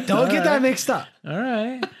 Yeah, don't get that mixed up. All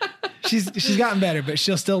right. She's gotten better, but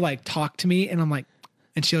she'll still like talk to me, and I'm like,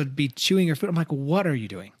 and she'll be chewing her food. I'm like, what are you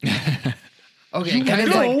doing? Okay, And kind it's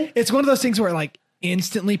of like it's one of those things where it like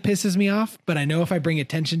instantly pisses me off, but I know if I bring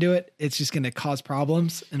attention to it, it's just going to cause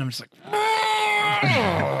problems, and I'm just like,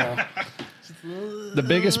 The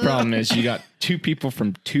biggest problem is you got two people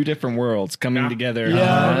from two different worlds coming together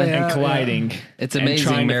and colliding. It's and amazing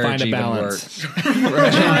trying to marriage find a even balance.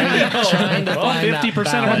 works. Trying to find 50% of them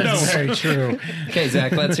balance. don't. Very true. Okay,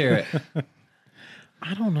 Zach, let's hear it.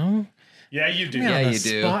 I don't know. Yeah, you do. Yeah, On the you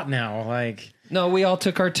do. Spot now, like No, we all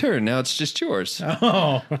took our turn. Now it's just yours.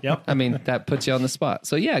 oh Yep. I mean, that puts you on the spot.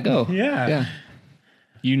 So yeah, go. yeah.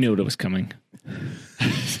 You knew it was coming.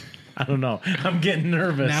 I don't know. I'm getting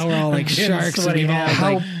nervous. Now we're all like I'm getting sharks and sweaty we've all now.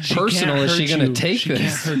 How like, personal is she going to take She this?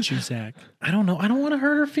 can't hurt you, Zach. I don't know. I don't want to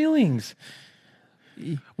hurt her feelings.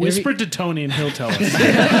 Whisper to Tony and he'll tell us.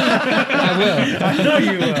 I will. I know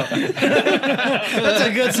you will. That's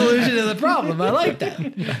a good solution to the problem. I like that.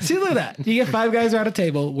 See, look at that. You get 5 guys around a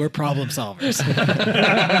table. We're problem solvers.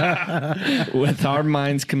 With our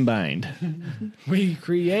minds combined. We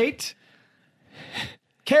create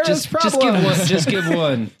Kara's Just problem. just give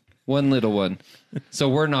one little one. So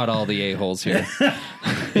we're not all the a-holes here.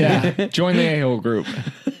 Yeah. Join the A-hole group.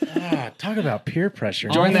 Talk about peer pressure.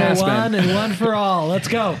 Join the All for Aspen. one and one for all. Let's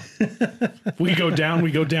go. We go down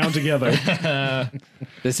together.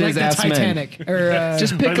 This Like is the Aspen. Titanic. Or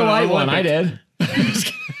Just pick a light one. I did.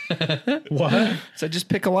 What? So just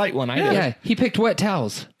pick a light one. I did. Yeah, he picked wet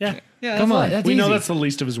towels. Yeah. Come on. That's We know easy. that's the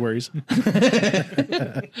least of his worries.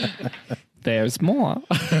 There's more.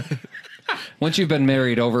 Once you've been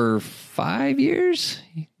married over 5 years,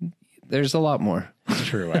 there's a lot more. It's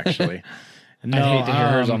true, actually. No, I'd hate to hear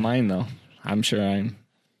hers on mine, though. I'm sure I'm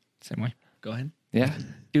same way. Go ahead. Yeah.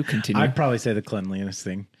 Do continue. I'd probably say the cleanliness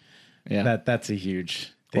thing. yeah. That's a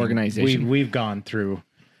huge thing. Organization. We've gone through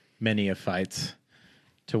many of fights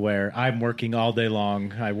to where I'm working all day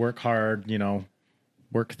long. I work hard,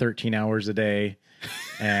 work 13 hours a day,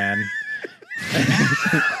 and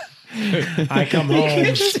I come home.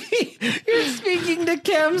 You're speaking to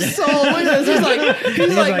Cam's soul. Look at this.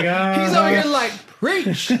 He's over here like,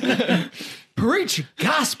 preach. Preach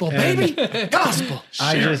gospel, baby. Gospel.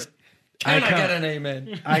 I come, an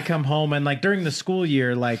amen? I come home and like during the school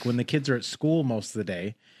year, like when the kids are at school most of the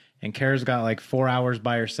day, and Kara's got like 4 hours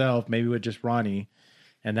by herself, maybe with just Ronnie.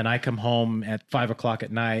 And then I come home at 5 o'clock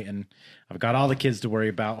at night and I've got all the kids to worry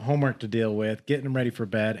about, homework to deal with, getting them ready for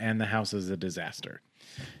bed, and the house is a disaster.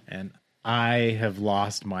 And I have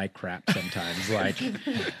lost my crap sometimes. Like,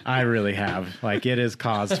 I really have. Like, it has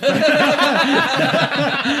caused. All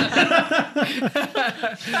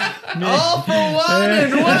for one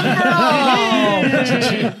and one for all.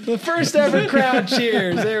 The first ever crowd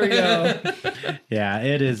cheers. There we go. Yeah,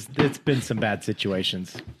 it is. It's been some bad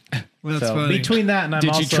situations. That's So funny. between that and I'm Did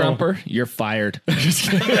also, you trump her? You're fired. I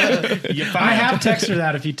have texted her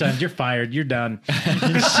that a few times. You're fired. You're done.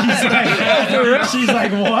 And she's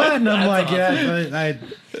like, what? And I'm like, yeah.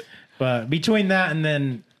 But between that and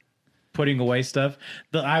then putting away stuff,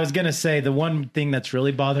 I was gonna say the one thing that's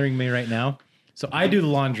really bothering me right now. So I do the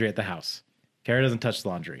laundry at the house. Kara doesn't touch the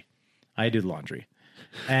laundry. I do the laundry,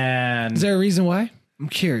 and Is there a reason why? I'm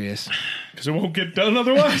curious. Because it won't get done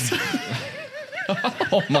otherwise.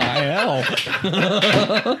 Oh my hell.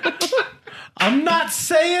 I'm not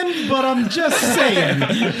saying, but I'm just saying. What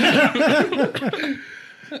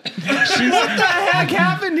the heck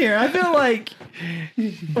happened here? I feel like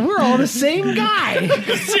we're all the same guy.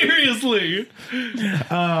 Seriously.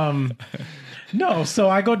 No, so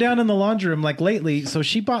I go down in the laundry room like lately. So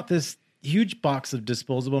she bought this huge box of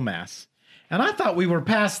disposable masks. And I thought we were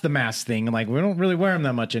past the mask thing. Like we don't really wear them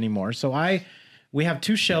that much anymore. So we have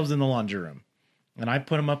 2 shelves in the laundry room. And I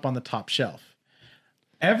put them up on the top shelf.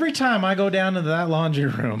 Every time I go down into that laundry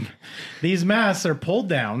room, these masks are pulled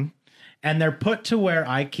down and they're put to where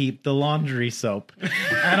I keep the laundry soap.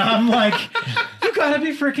 And I'm like, you gotta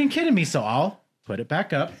be freaking kidding me. So I'll put it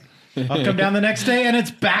back up. I'll come down the next day and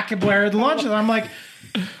it's back where the laundry. I'm like,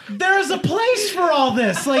 there's a place for all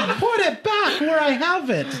this. Like, put it back where I have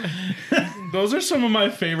it. Those are some of my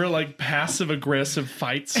favorite, like, passive aggressive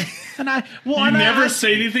fights. And I Never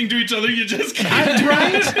say anything to each other. You just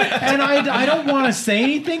right? And I don't want to say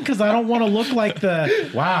anything because I don't want to look like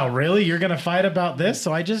wow, really? You're going to fight about this?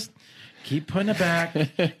 So I just keep putting it back.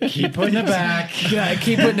 Keep putting it back. Yeah,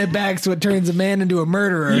 keep putting it back so it turns a man into a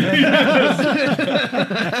murderer. When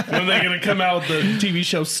they're gonna come out with the TV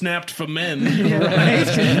show Snapped for Men.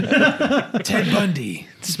 Ted Bundy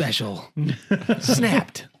special.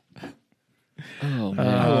 Snapped. Oh,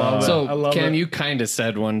 man. So, I love Cam, it. you kind of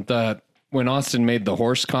said when Austin made the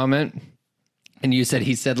horse comment, and you said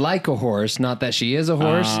he said like a horse, not that she is a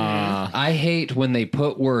horse. I hate when they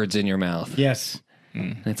put words in your mouth. Yes.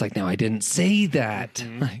 And it's like, no, I didn't say that.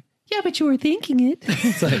 Like, yeah, but you were thinking it.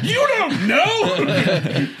 It's like, You don't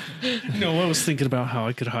know. No, I was thinking about how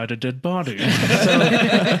I could hide a dead body.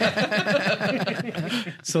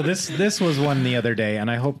 So this was one the other day, and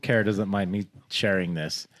I hope Kara doesn't mind me sharing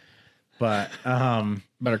this. But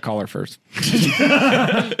Better call her first.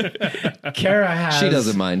 Kara has. she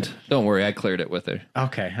doesn't mind. Don't worry, I cleared it with her.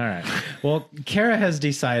 Okay, all right. Well, Kara has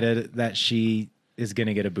decided that she is going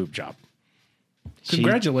to get a boob job.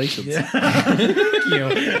 Congratulations.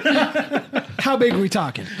 How big are we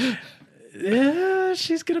talking? Yeah,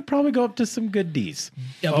 she's going to probably go up to some good D's.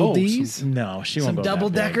 Double D's? No, she Some won't go double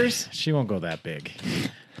that big. deckers? She won't go that big.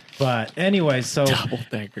 But anyway, so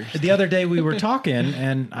Deckers. the other day we were talking,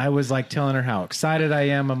 and I was like telling her how excited I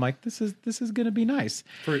am. I'm like, this is going to be nice.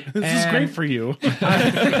 This is great for you. I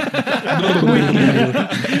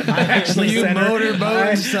actually You sent her,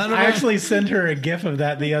 motorboat son of I a- actually sent her a gif of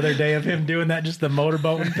that the other day of him doing that, just the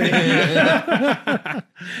motorboating thing.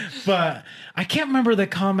 But I can't remember the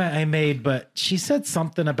comment I made, but she said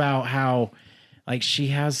something about how like she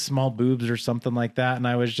has small boobs or something like that, and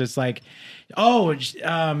I was just like, oh,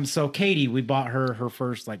 so Katie, we bought her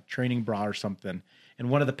first like training bra or something, and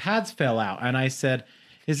one of the pads fell out, and I said,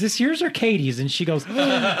 is this yours or Katie's? And she goes, those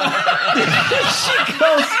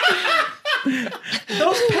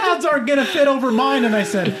pads aren't gonna fit over mine. And I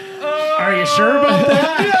said, are you sure about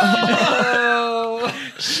that?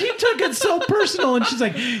 She took it so personal, and she's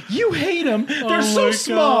like, you hate them. They're so my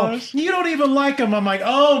small. gosh. You don't even like them. I'm like,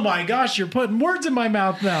 oh my gosh, you're putting words in my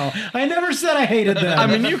mouth now. I never said I hated them. I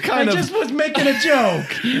mean, you kind I of- just was making a joke.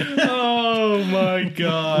 Oh my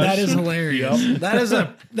gosh. That is hilarious.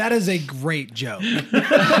 That is a great joke.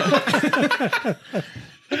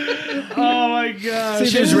 Oh my gosh.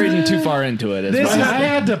 She was reading too far into it. This I is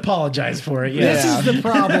had to apologize for it. This Yeah. is the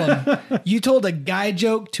problem. You told a guy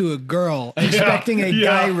joke to a girl, expecting a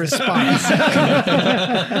guy response.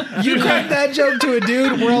 You cracked that joke to a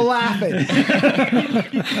dude, we're laughing.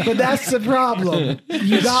 But that's the problem.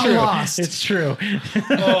 You got lost. It's true.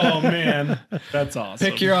 Oh man. That's awesome.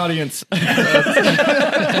 Pick your audience.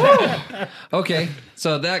 Okay,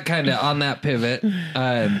 so that kind of on that pivot.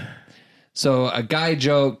 So a guy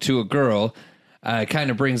joke to a girl kind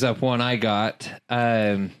of brings up one I got.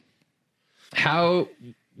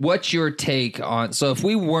 What's your take on? So if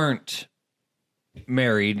we weren't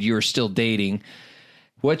married, you were still dating.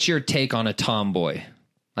 What's your take on a tomboy,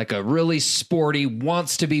 like a really sporty,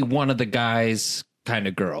 wants to be one of the guys kind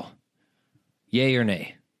of girl? Yay or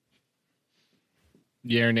nay?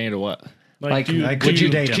 Yeah or nay to what? Like, do you- like, could would you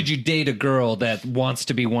you date him? could you date a girl that wants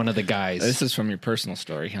to be one of the guys? This is from your personal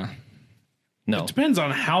story, huh? No. depends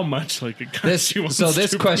on how much like a guy she wants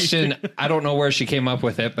This to be. question, I don't know where she came up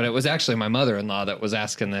with it, but it was actually my mother-in-law that was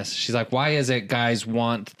asking this. She's like, why is it guys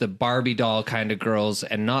want the Barbie doll kind of girls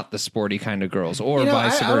and not the sporty kind of girls, or You know,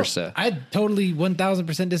 vice I don't- versa? I totally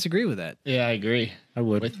 1000% disagree with that. Yeah, I agree. I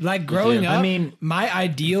would. Like growing you. up, I mean- my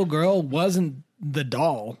ideal girl wasn't the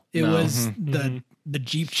doll. It was the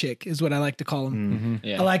Jeep chick is what I like to call them.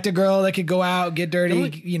 Yeah. I liked a girl that could go out, get dirty, go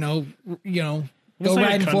like a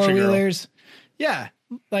riding country four girl. wheelers. Yeah.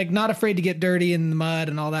 Like not afraid to get dirty in the mud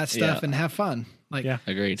and all that stuff Yeah. and have fun. Like Yeah.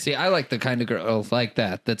 Agreed. See, I like the kind of girl like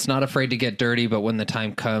that. That's not afraid to get dirty, but when the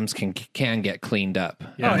time comes, can get cleaned up.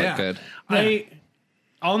 Yeah. and Oh, look good. I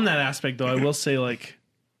on that aspect though, I will say like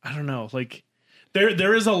I don't know, like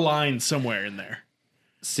there is a line somewhere in there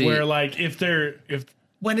See, where like if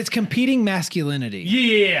when it's competing masculinity.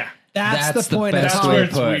 yeah. That's That's the the point best of way time.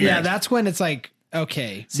 to put it. Yeah, that's when it's like,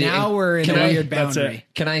 okay, See, now and we're in can a I- weird that's it. boundary.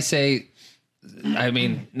 can I say, I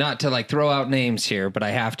mean, not to like throw out names here, but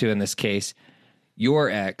I have to in this case. Your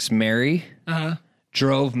ex, Mary,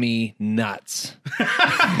 drove me nuts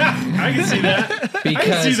I can see that.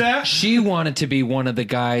 because that. she wanted to be one of the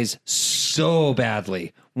guys so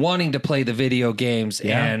badly, wanting to play the video games.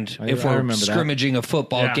 And if I we're remember that. scrimmaging a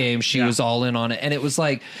football Yeah, game, she yeah. was all in on it. And it was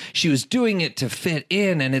like she was doing it to fit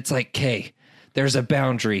in. And it's like, okay, there's a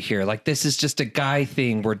boundary here. Like, this is just a guy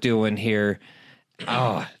thing we're doing here.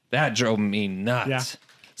 Oh, that drove me nuts. Yeah.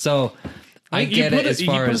 So I get it as you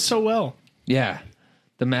far put it as, so well. yeah,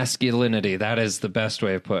 the masculinity. That is the best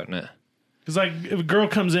way of putting it. Because like if a girl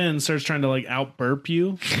comes in and starts trying to like out burp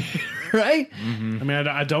you, Right? I mean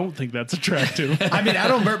I don't think that's attractive. I mean, I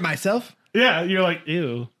don't burp myself. Yeah, you're like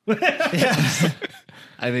ew.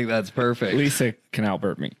 I think that's perfect. Lisa can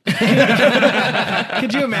outburp me.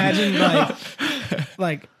 Could you imagine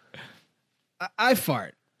like I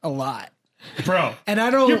fart a lot. Bro, And I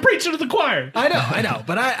don't you're preaching to the choir. I know,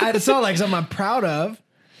 but I it's not like something I'm proud of,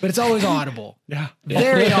 but it's always audible. Yeah.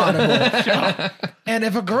 Very audible. And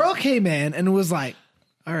if a girl came in and was like,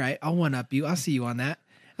 all right, I'll one up you. I'll see you on that.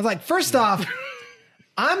 I was like, first off,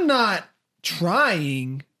 I'm not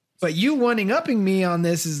trying, but you one-upping me on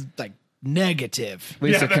this is like negative.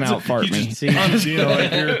 Lisa can that's outfart you me. just- honestly,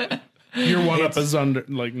 like your one up is under.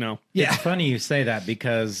 Like no. Yeah. It's funny you say that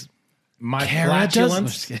because my Kara does?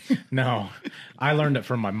 flatulence. No, I learned it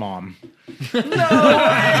from my mom.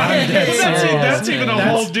 That's even a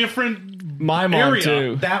whole different. My mom area.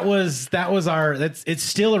 too. That was our. It's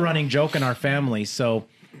still a running joke in our family. So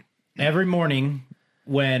every morning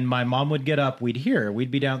when my mom would get up, we'd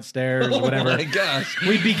be downstairs, whatever. Oh my gosh.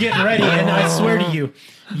 We'd be getting ready, and I swear to you,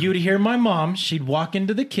 you'd hear my mom. She'd walk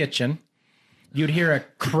into the kitchen. You'd hear a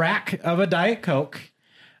crack of a Diet Coke,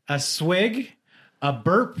 a swig, a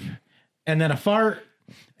burp, and then a fart,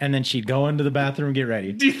 and then she'd go into the bathroom and get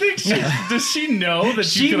ready. Do you think does she know that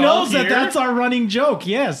She you can all knows that hear? that's our running joke,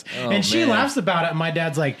 yes. And she man. laughs about it, and my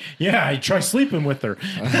dad's like, yeah, I try sleeping with her.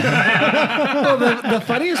 Well, the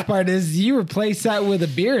funniest part is you replace that with a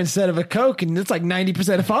beer instead of a Coke, and it's like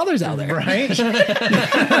 90% of fathers out there. Right?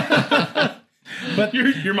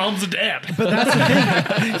 Your mom's a dad. But that's the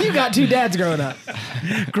thing. You got two dads growing up.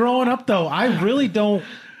 Growing up, though, I don't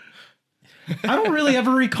really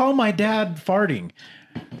ever recall my dad farting.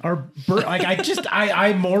 Or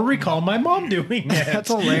I more recall my mom doing it. That's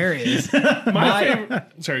hilarious. My favorite.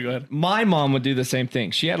 Sorry, go ahead. My mom would do the same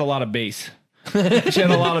thing. She had a lot of bass. She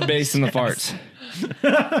had a lot of bass in the farts.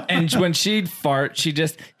 And when she'd fart, she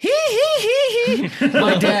just hee.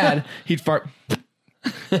 My dad, he'd fart.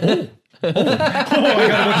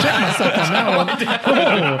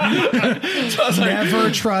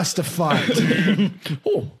 Never trust a fart.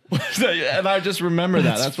 And I just remember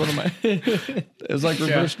that. That's one of my. It was like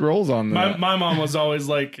reversed roles on that. My mom was always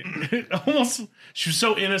like, almost. She was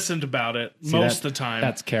so innocent about it most of the time.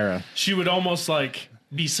 That's Kara. She would almost like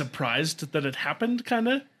be surprised that it happened, kind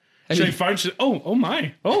of. She'd like fart. She'd, oh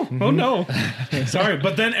my, oh no, sorry.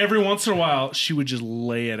 But then every once in a while, she would just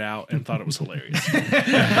lay it out and thought it was hilarious.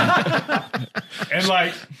 And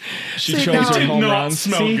like, She See, chose now- her did home not runs.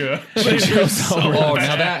 smell good. She chose So home Oh, runs.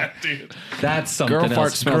 now that dude, that's something Girl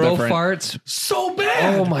else. farts smell Girl different. farts. so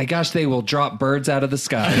bad. Oh my gosh, they will drop birds out of the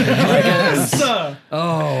sky. Yes.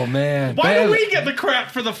 Oh man. Why do we get the crap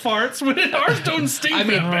for the farts when ours don't stink I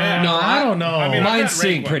mean, that bad? no, I don't know. I mean, Mine I've got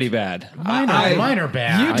stink rank pretty bad. Mine are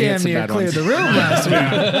bad. You damn some near bad cleared ones. the room last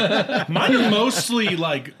week. Mine are mostly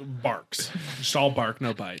like barks. Just all bark,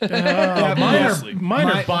 no bite. mine Mostly.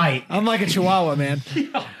 are bite. I'm like a chihuahua, man.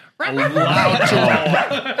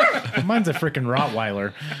 Mine's a freaking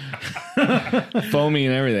Rottweiler. Foamy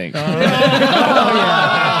and everything.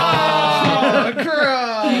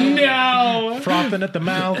 No. Frothing at the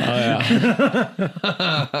mouth. All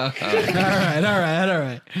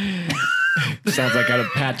right. Sounds like an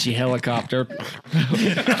Apache helicopter.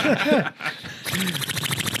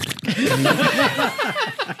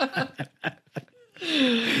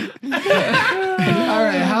 All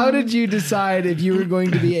right. How did you decide if you were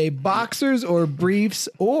going to be a boxers or briefs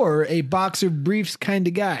or a boxer briefs kind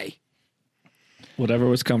of guy? Whatever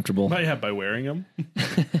was comfortable. Might have by wearing them.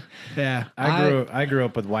 Yeah. I grew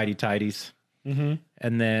up with whitey tighties.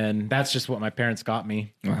 And then that's just what my parents got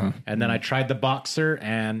me. And then I tried the boxer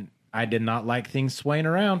and I did not like things swaying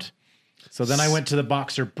around. So then I went to the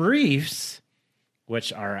boxer briefs,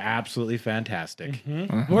 which are absolutely fantastic.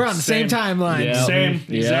 We're on the same timeline. Yeah. Same. Yep.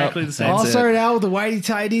 Exactly the same. All That's it. started out with the whitey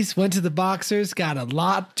tighties, went to the boxers, got a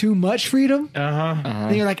lot too much freedom.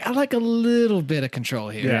 And you're like, I like a little bit of control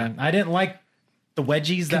here. Yeah. I didn't like the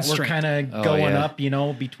wedgies that were Constraint. kind of going yeah. up,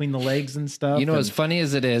 between the legs and stuff. You know, as and funny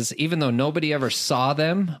as it is, even though nobody ever saw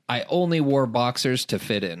them, I only wore boxers to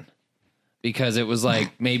fit in. Because it was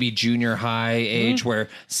like maybe junior high age where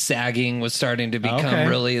sagging was starting to become Okay.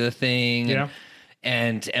 really the thing. Yeah.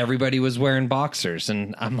 And everybody was wearing boxers.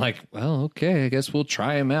 And I'm like, well, okay, I guess we'll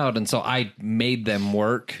try them out. And so I made them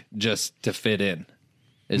work just to fit in.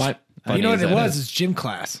 As My- funny You know what as it that was? is. It's gym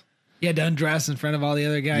class. You had to undress in front of all the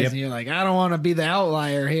other guys, Yep. and you're like, I don't want to be the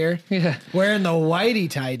outlier here. Yeah. Wearing the whitey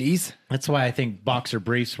tighties. that's why I think boxer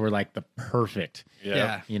briefs were like the perfect,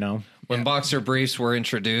 Yeah. When boxer briefs were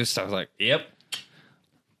introduced, I was like, yep.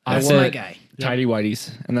 That's wore my guy. tidy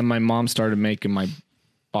whities, and then my mom started making my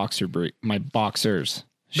my boxers.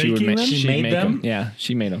 Making them? She made make them? Yeah,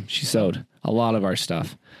 she made them. She sewed a lot of our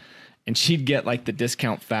stuff, and she'd get like the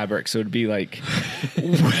discount fabric, so it'd be like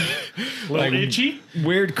Little itchy.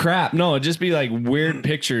 weird crap. No, it'd just be like weird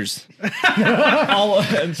pictures.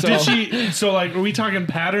 And so, Did she? So like, are we talking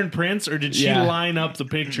pattern prints, or did she Yeah. line up the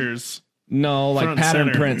pictures? no, like front pattern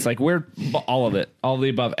center? prints, like weird, all of it, all of the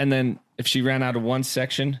above. And then if she ran out of one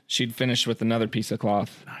section, she'd finish with another piece of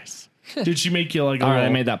cloth. Nice. Did she make you like a All right, I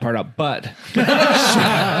little- made that part up, but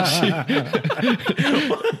I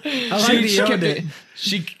like she the kept it.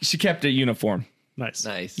 She kept it uniform. Nice.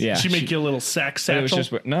 Nice. Yeah, Did she make you a little sack But it was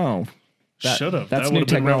satchel? just no. Should have. That's That new would've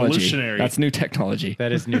been technology. revolutionary. That's new technology.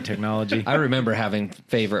 That is new technology. I remember having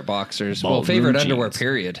favorite boxers. Well, Ballroom favorite jeans. underwear,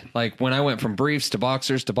 period. Like when I went from briefs to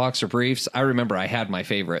boxers to boxer briefs, I remember I had my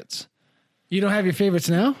favorites. You don't have your favorites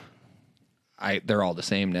now? They're all the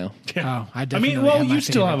same now. Oh, I I definitely mean, well, have my you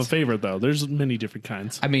still have a favorites. favorite though. There's many different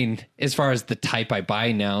kinds, I mean, as far as the type I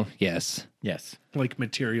buy now, yes. Yes. like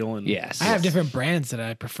material and Yes. I have different brands that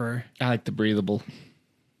I prefer. I like the breathable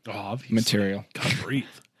oh, obviously. material. God, breathe.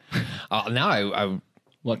 Now I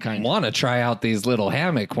What kind? want to try out these little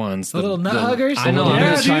hammock ones. The little nut huggers? I know. I'm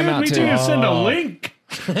Yeah, gonna try dude, them out we too. need to send a link,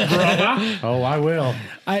 brother. Oh, I will.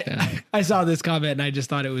 I saw this comment and I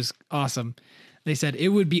just thought it was awesome. They said it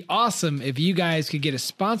would be awesome if you guys could get a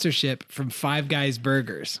sponsorship from Five Guys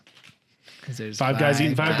Burgers. 'Cause there's Five guys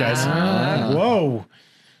eating five guys. Whoa.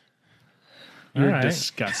 You're All right.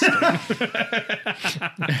 disgusting.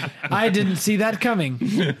 I didn't see that coming.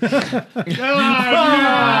 It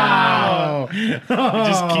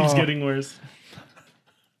just keeps getting worse.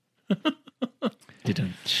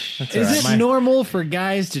 Is it normal for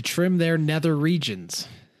guys to trim their nether regions?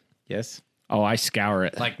 Yes. Oh, I scour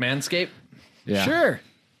it. Like Manscaped? Yeah. Sure.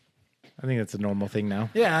 I think that's a normal thing now.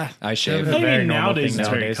 Yeah. I shave. a I very mean, normal nowadays thing it's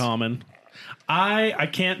very nowadays. common. I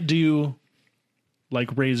can't do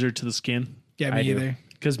like razor to the skin Yeah, I me do. either.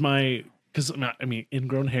 because I mean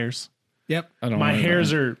ingrown hairs. Yep. I don't My worry about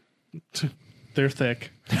hairs it. are they're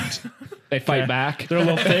thick. They fight back. They're a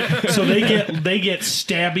little thick, so they get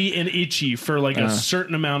stabby and itchy for like a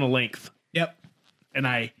certain amount of length, Yep. and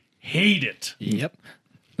I hate it. Yep.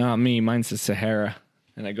 Not me. Mine's the Sahara,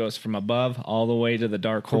 and it goes from above all the way to the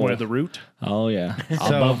dark hole. Where the root? Oh yeah,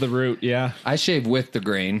 above the root. Yeah. I shave with the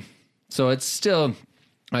grain. So it's still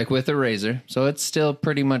like with a razor. So it's still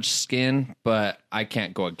pretty much skin, but I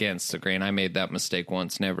can't go against the grain. I made that mistake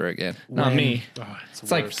once, never again. Not me. Oh, it's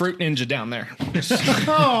It's like Fruit Ninja down there. Get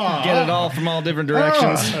it all from all different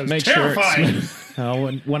directions. Make terrifying.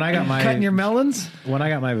 sure. When I got my Cutting your melons? when I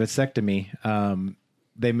got my vasectomy,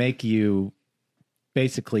 they make you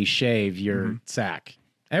basically shave your sack.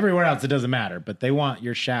 Everywhere else it doesn't matter, but they want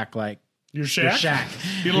your shack like Your your shack? shack.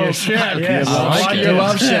 Your little shack. Yes. I like Your it.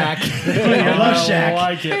 love shack. Your love shack. I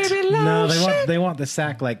like it. No, they want the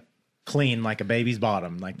sack like clean, like a baby's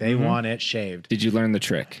bottom. Like they want it shaved. Did you learn the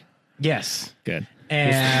trick? Yes. Good.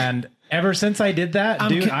 And ever since I did that,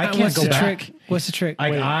 dude, I can't what's go the back. trick? What's the trick?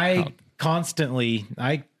 I constantly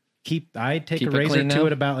I take Keep a it razor clean to now?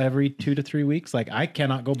 it about every 2 to 3 weeks. Like I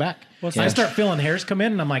cannot go back. I start feeling hairs come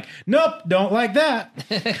in, and I'm like, nope, don't like that.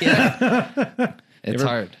 It's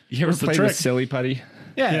hard. You ever the played trick? with silly putty?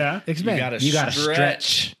 yeah. Yeah. Expand. You gotta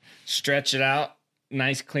stretch it out.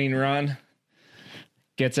 Nice clean run.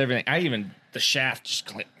 Gets everything. The shaft just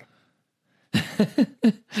click.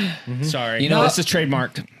 Sorry, You know- this is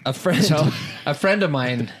trademarked. A friend of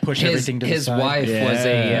mine, Push everything to the his side. wife was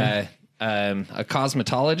Yeah. a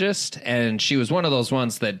cosmetologist, and she was one of those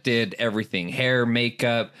ones that did everything: hair,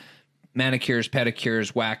 makeup, manicures,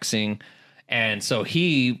 pedicures, waxing, and so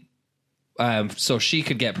so she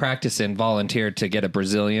could get practice and volunteered to get a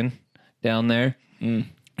Brazilian down there. And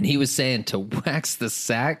he was saying to wax the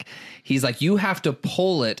sack, he's like, you have to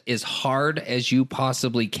pull it as hard as you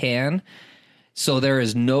possibly can. So there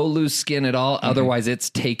is no loose skin at all. Otherwise, it's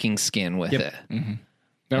taking skin with it.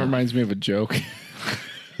 That reminds me of a joke.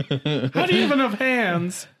 How do you have enough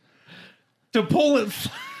hands to pull it?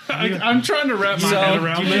 I'm trying to wrap my head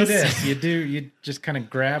around you do this. You just kind of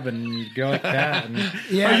grab and you go like that. And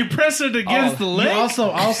Are you pressing it against the leg?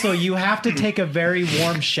 also you have to take a very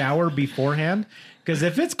warm shower beforehand, because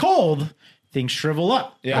if it's cold, things shrivel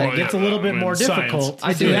up. Yeah. And it gets a little bit more Science. difficult.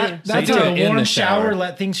 I do it. That's I do how it a in warm the shower. shower.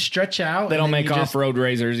 Let things stretch out. They don't and then make you just- off-road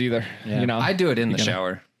razors either. You know, I do it in the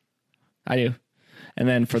shower. I do. And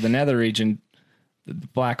then for the nether region, the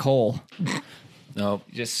black hole, No,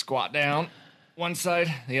 you just squat down one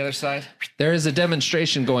side, the other side. there is a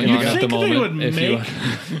demonstration going You on at the think they would moment. make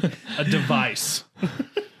a device?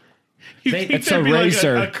 You think it's there'd a be like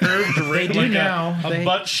razor. a curved razor, do like now. a They-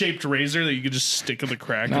 butt-shaped razor that you could just stick in the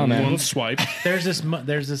crack No, in man. one swipe. There's this one It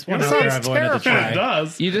out there sounds I've wanted to terrifying. It try.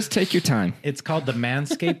 does. You just take your time. It's called the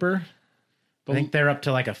Manscaper. I think they're up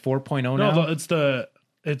to like a 4.0 No, now.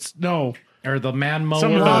 it's no. Or the man mower.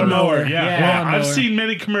 Some about a mower. Yeah. Lawnmower. I've seen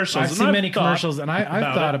many commercials. I've and seen many thought commercials, and I've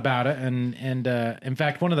about thought it. about it. And in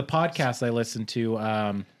fact, one of the podcasts I listened to,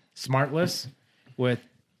 Smartless, with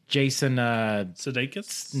Jason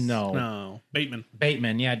Sudeikis? No. No. Bateman.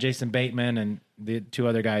 Bateman. Yeah, Jason Bateman and the two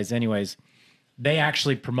other guys. Anyways, they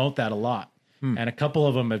actually promote that a lot. And a couple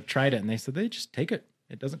of them have tried it, and they said they just take it.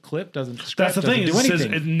 It doesn't clip, doesn't scratch, That's the thing. doesn't It do says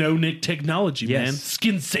anything. no nick technology, Yes. man.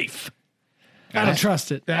 Skin safe. I don't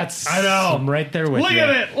trust it. That's I know. I'm right there with Look you. at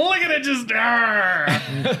it. Look at it. Just.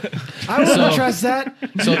 I wouldn't trust that.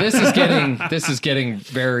 So this is getting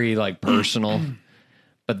very like personal,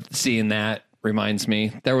 but seeing that reminds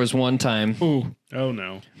me there was one time Oh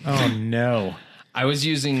no. Oh no. I was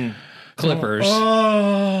using clippers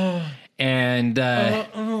and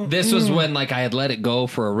this was when like I had let it go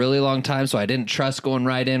for a really long time, so I didn't trust going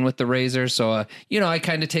right in with the razor. So I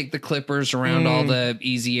kind of take the clippers around all the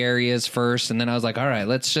easy areas first, and then I was like, all right,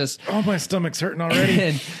 let's just Oh, my stomach's hurting already.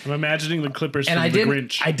 and I'm imagining the clippers from I the didn't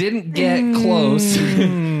Grinch. I didn't get close.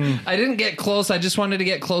 I didn't get close. I just wanted to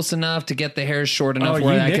get close enough to get the hairs short enough You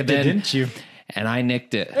where I nicked could it, then didn't you? and I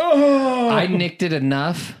nicked it. I nicked it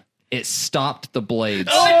enough. It stopped the blades.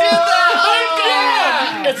 Oh, I did that!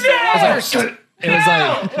 It's the worst. It was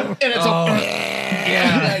like, and it's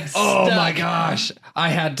yeah. Oh my gosh! I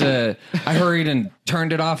hurried and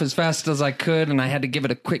turned it off as fast as I could, and I had to give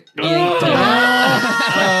it a quick yank.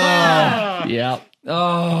 Yep.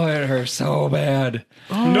 Oh, it hurt so bad.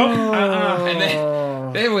 Nope.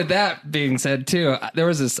 And then with that being said, too, there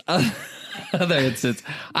was this other instance.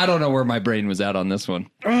 I don't know where my brain was at on this one.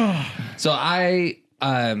 So I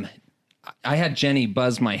had Jenny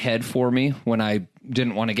buzz my head for me when I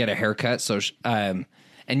didn't want to get a haircut. So, and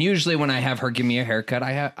usually when I have her give me a haircut,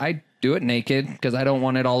 I do it naked because I don't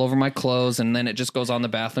want it all over my clothes, and then it just goes on the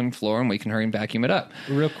bathroom floor, and we can hurry and vacuum it up.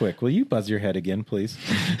 Real quick, will you buzz your head again, please?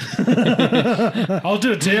 I'll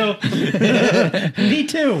do it too. Me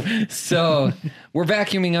too. So we're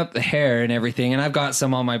vacuuming up the hair and everything, and I've got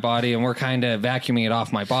some on my body, and we're kind of vacuuming it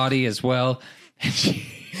off my body as well.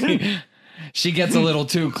 And she gets a little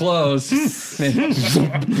too close. And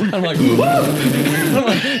I'm like, turn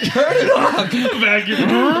it off. Vacuum.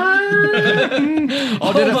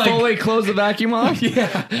 Oh, did it fully close the vacuum off?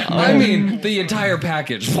 Yeah. I mean, the entire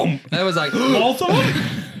package. That was like, Both of them?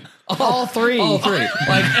 all three.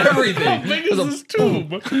 Like everything. How big is this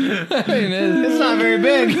tube? I mean, It's not very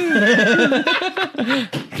big.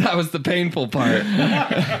 that was the painful part.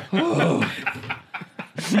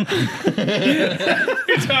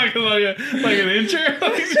 You're talking like an incher?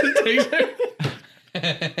 Like just takes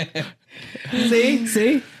it.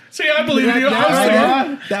 See? See, I believe you.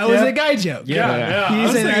 That was a guy joke. Yeah. I You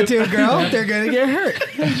was say that thinking- to a girl, they're gonna get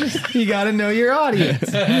hurt. You got to know your audience.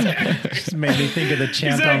 Just made me think of the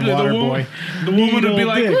chant Exactly. on Waterboy. The woman would be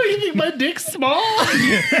like, dick. "Oh, you think my dick's small?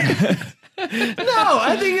 No,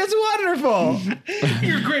 I think it's wonderful.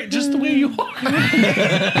 You're great, just the way you are."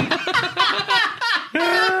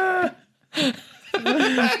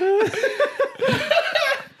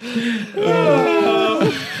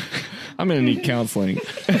 I'm gonna need counseling.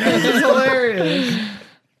 It's hilarious.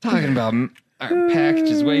 Talking about our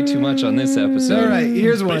packages way too much on this episode. All right,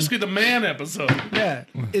 here's one. Basically, the man episode. Yeah.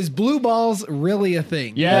 Is blue balls really a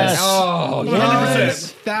thing? Yes. Oh,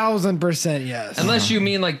 100%. 1000% yes. unless you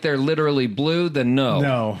mean like they're literally blue, then no.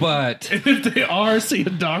 No. But If they are, see a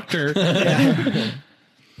doctor.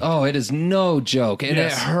 oh, it is no joke, and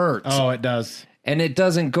Yes. it hurts, Oh, it does. and it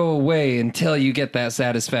doesn't go away until you get that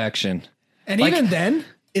satisfaction. and like- even then,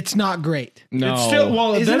 it's not great. No. It's still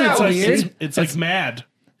well. Isn't then that it's like weird? it's like mad.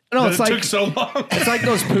 No, That it's it like took so long. It's like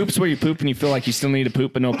those poops where you poop and you feel like you still need to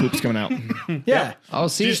poop, but no poop's coming out. yeah. Oh,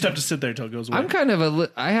 see, You just have to sit there till it goes away. I'm kind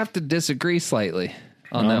of I have to disagree slightly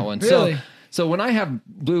on that one. Really? So when I have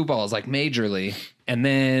blue balls like majorly, and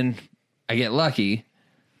then I get lucky,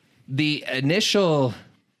 the initial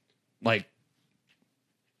like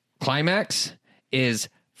climax is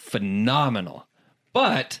phenomenal,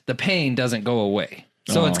 but the pain doesn't go away.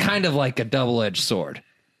 So it's kind of like a double-edged sword.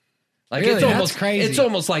 Like Really? it's That's almost crazy. It's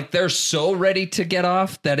almost like they're so ready to get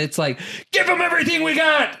off that it's like, give them everything we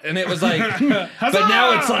got. And it was like, but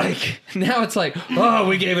now it's like, oh,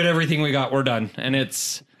 we gave it everything we got. We're done. And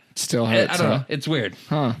it's, Still I hurts. don't huh? know. It's weird.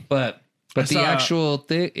 Huh. But the saw- actual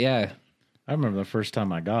thing, yeah. I remember the first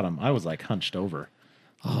time I got them, I was like hunched over.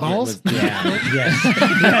 Balls? Yeah. Yes.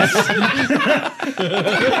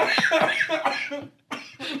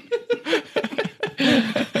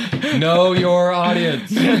 Know your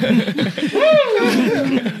audience. I'm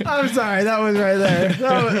sorry. That was right there.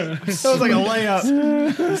 That was like a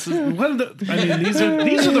layup. This is one of the. I mean, these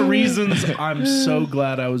are the reasons I'm so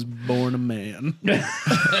glad I was born a man.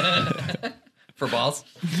 For balls?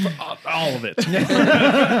 All of it.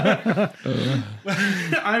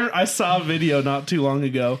 I saw a video not too long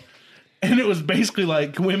ago, and it was basically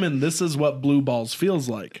like, women, this is what blue balls feels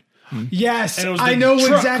like. Yes, And it was I the know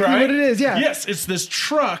truck, exactly right? what it is. Yeah. Yes, it's this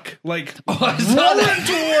truck like I saw rolling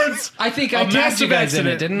that. towards. I think a I tagged you massive guys in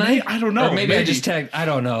it, accident. didn't I? I don't know. Or maybe I just tagged. I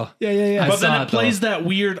don't know. Yeah. But saw then it, it plays though. that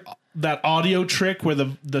weird that audio trick where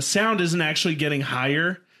the sound isn't actually getting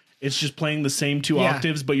higher. It's just playing the same two Yeah.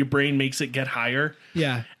 octaves, but your brain makes it get higher.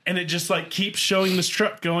 Yeah. And it just like keeps showing this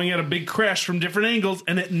truck going at a big crash from different angles,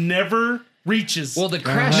 and it never reaches. Well, the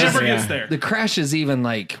crash never is, gets there. The crash is even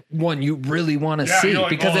like one you really want to Yeah, see you're like,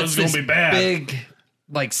 because oh, it's this is this gonna be bad. big,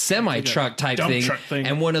 like semi truck type dump thing, truck thing.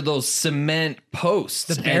 and one of those cement posts,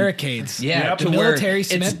 The and- barricades. yeah, Yep. to The where military it's-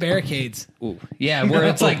 cement barricades. yeah, where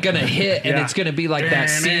it's like gonna hit, and Yeah. it's gonna be like that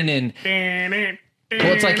scene in.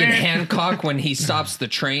 Well, it's like in Hancock when he stops the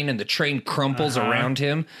train and the train crumples around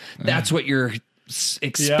him. That's what you're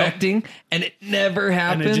expecting, and it never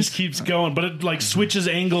happens. and it just keeps going, but it like switches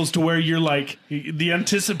angles to where you're like the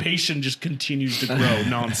anticipation just continues to grow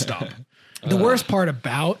nonstop. The worst part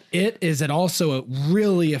about it is it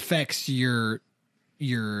really affects your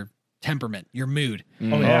temperament, your mood.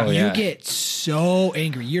 Oh yeah, You get so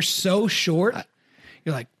angry. You're so short.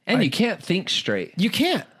 You're like, and you can't think straight. you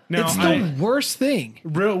can't. No, it's the worst thing.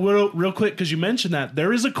 real quick because you mentioned that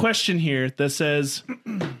there is a question here that says,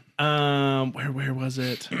 where was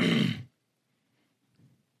it?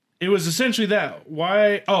 It was essentially that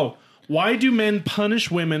why do men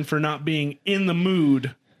punish women for not being in the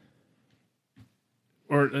mood?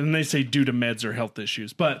 And they say due to meds or health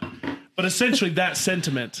issues, but essentially that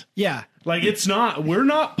sentiment. Yeah. Like we're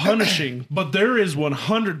not punishing, but there is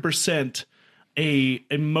 100% a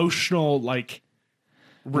emotional like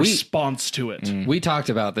response to it. We talked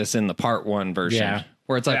about this in the part 1 version, Yeah.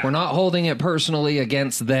 where it's like Yeah. we're not holding it personally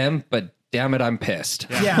against them, but damn it, I'm pissed.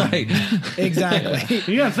 Yeah. Like, Exactly.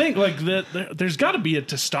 You gotta think like there's got to be a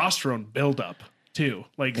testosterone buildup too.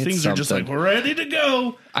 Like things are just like something. we're ready to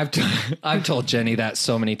go. I've told Jenny that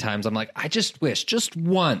so many times. I'm like, I just wish just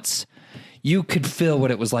once you could feel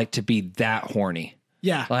what it was like to be that horny.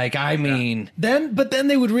 Yeah. Like, I mean, Then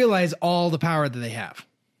they would realize all the power that they have.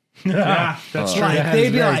 Yeah, that's true. Like That they'd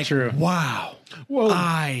is be very like, true. wow, Whoa.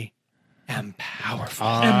 I am powerful.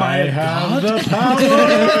 Am I a god? the power.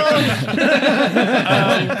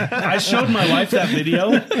 I showed my wife that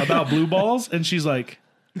video about blue balls, and she's like,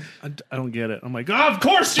 I don't get it. I'm like, of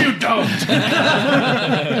course you don't.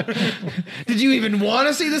 Did you even want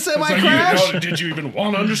to see the semi Like, crash? did you even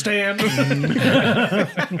want to understand?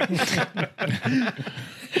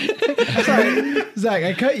 Sorry, Zach,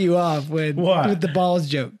 I cut you off with the balls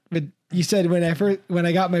joke. But you said when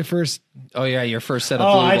I got my first. oh yeah, your first set of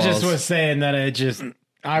Oh, blue I balls. just was saying that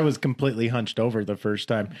I was completely hunched over the first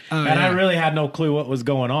time, and yeah. I really had no clue what was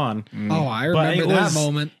going on. Oh, I But remember that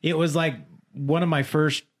moment. It was like one of my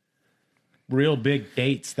first real big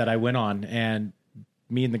dates that I went on, and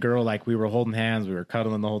me and the girl, like, we were holding hands, we were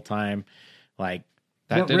cuddling the whole time, like.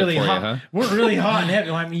 That did it really for you, hot. huh? Weren't really hot and heavy.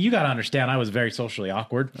 I mean, you got to understand, I was very socially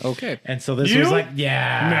awkward. Okay. And so this You? was like,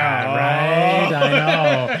 yeah, No. right. I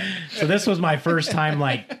know. So this was my first time,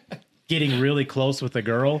 like, getting really close with a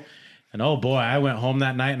girl. And oh boy, I went home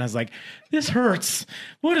that night and I was like, this hurts.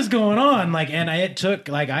 What is going on? Like, and it took,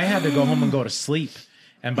 like, I had to go home and go to sleep.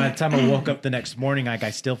 And by the time I woke up the next morning, like,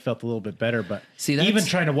 I still felt a little bit better. But See, that's- even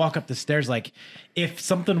trying to walk up the stairs, like, if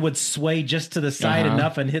something would sway just to the side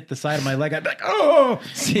enough and hit the side of my leg, I'd be like, oh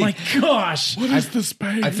my gosh. What is this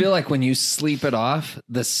pain? I feel like when you sleep it off,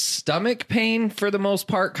 the stomach pain for the most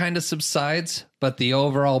part kind of subsides, but the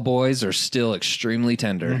overall boys are still extremely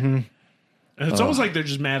tender. And it's almost like they're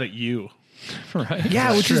just mad at you.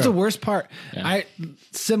 Yeah, which is the worst part. I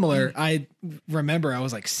remember I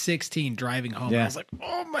was like 16 driving home. And Yeah. I was like,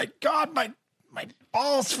 oh my God, my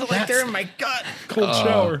balls feel like they're in my gut. Cold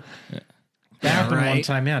shower. That happened one right.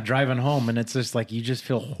 time, driving home, and it's just like you just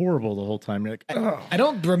feel horrible the whole time. You're like, oh. I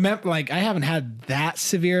don't remember, like, I haven't had that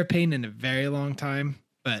severe pain in a very long time.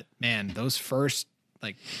 But man, those first,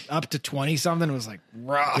 like, up to 20 something was like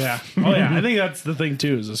rough. Yeah. Oh yeah. I think that's the thing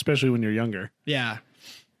too, is especially when you're younger. Yeah.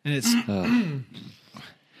 And it's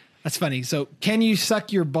that's funny. So, can you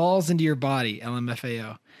suck your balls into your body?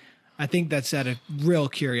 LMFAO. I think that's out of real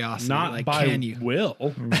curiosity. Not like, by can you? will.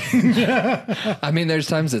 I mean, there's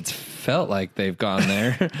times it's felt like they've gone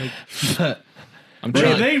there. But I'm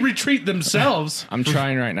trying. They retreat themselves. I'm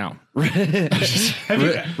trying right now.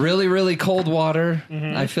 really, really cold water,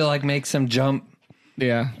 I feel like makes them jump.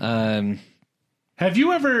 Yeah. Have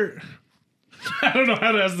you ever? I don't know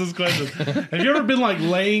how to ask this question. Have you ever been like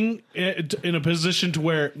laying in a position to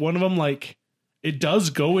where one of them like it does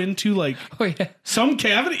go into like Oh yeah, some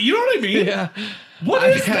cavity. You know what I mean? yeah. What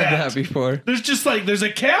I've is had that? that before. There's just like there's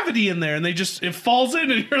a cavity in there, and it falls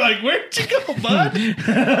in, and you're like, "Where'd you go, bud?" I've had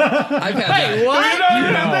that. Have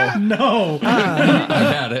you not had that? No. I've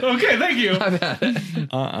had it. Okay, thank you. I've had it.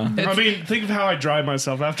 I mean, think of how I dry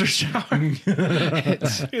myself after showering.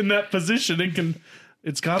 In that position,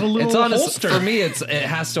 it's got a little It's honest holster. for me. It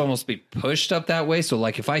has to almost be pushed up that way. So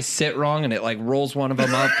like if I sit wrong and it like rolls one of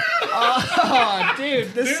them up. Oh,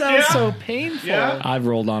 dude, this sounds so painful. Yeah. I've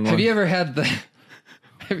rolled on one. Have you ever had the?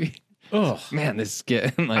 Have you? Ugh. Man, this is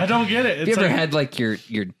getting like. I don't get it. Have It's you ever like, had like your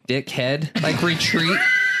dick head like retreat?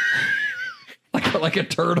 like a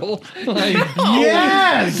turtle? Like,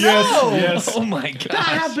 Yes. yes. oh my That god.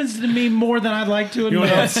 happens to me more than I'd like to You know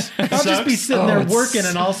admit. what else I'll just be sucks? sitting there it's- working,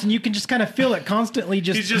 and all of a sudden you can just kind of feel it constantly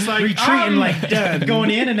just, He's just like, retreating, I'm like done.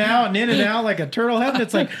 going in and out and in and out like a turtle head. And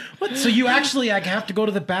it's like, what? So you actually like have to go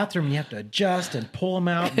to the bathroom and you have to adjust and pull them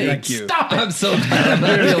out. And be like, stop it. I'm so tired. I'm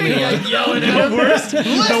not feeling like yelling at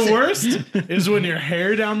the worst is when your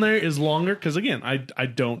hair down there is longer. Because again, I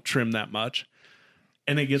don't trim that much,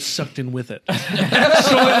 and it gets sucked in with it. So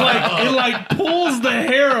it like pulls the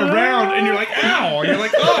hair around, and you're like, ow! You're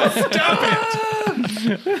like, oh, stop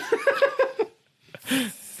it!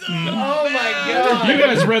 Oh my god. You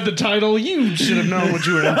guys read the title. You should have known what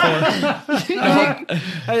you were in for.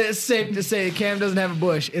 It's safe to say Cam doesn't have a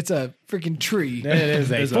bush. It's a freaking tree. It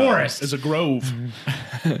is a forest. It's a grove.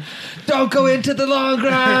 don't go into the long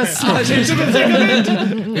grass. Into the thick of it.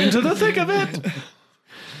 Into the thick of it.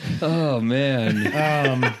 Oh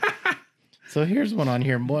man. So here's one on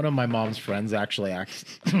here. One of my mom's friends actually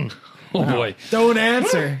asked. Oh boy. Don't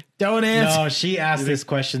answer. Don't answer. No, she asked this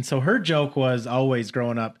question. So her joke was always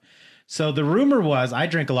growing up. So the rumor was I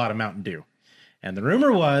drink a lot of Mountain Dew. And the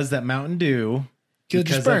rumor was that Mountain Dew, Killed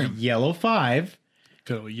your because sperm. of Yellow 5,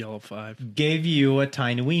 Good old yellow 5. gave you a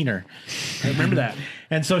tiny wiener. I remember that.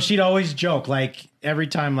 And so she'd always joke, like every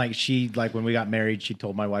time, like when we got married, she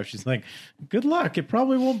told my wife, she's like, good luck. It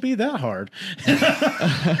probably won't be that hard.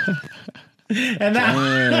 And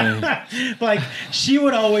that, like, she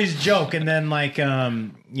would always joke. And then, like,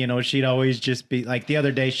 she'd always just be like, the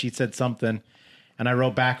other day she said something and I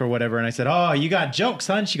wrote back or whatever. And I said, oh, you got jokes,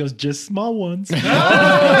 son? She goes, just small ones.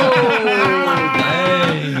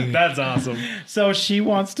 That's awesome. So she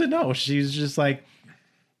wants to know. She's just like,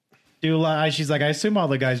 she's like, I assume all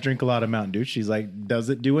the guys drink a lot of Mountain Dew. She's like, does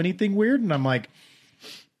it do anything weird? And I'm like,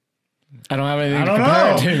 I don't have anything I to don't compare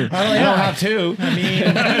know. it to. I don't have to. I mean,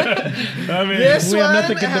 I mean, This we have one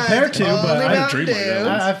nothing to compare to, has but only I Mountain drink one of Dew.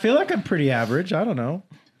 those. I feel like I'm pretty average. I don't know.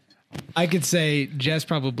 I could say Jess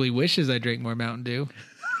probably wishes I drank more Mountain Dew.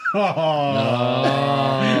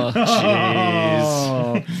 Oh,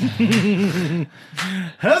 jeez.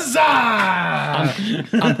 Huzzah!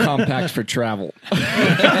 I'm compact for travel.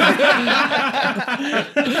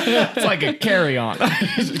 It's like a carry-on.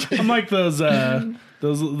 I'm like those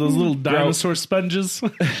little dinosaur sponges.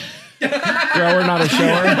 Grower, not a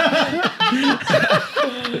shower.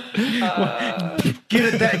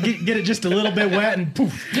 Get it just a little bit wet and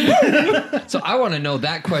poof. So I want to know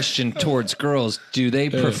that question towards girls. Do they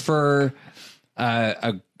prefer not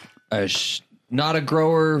a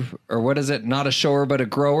grower, or what is it? Not a shower, but a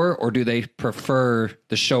grower, or do they prefer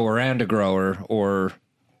the shower and a grower? Or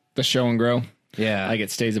The show and grow. yeah, Like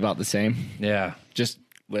it stays about the same. yeah. Just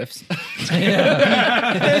lifts.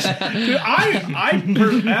 As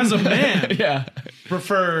a man, Yeah.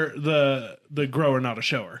 prefer the grower, not a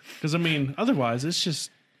shower. Because I mean, otherwise, it's just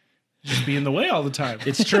be in the way all the time.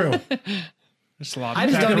 It's true. It's a lot. I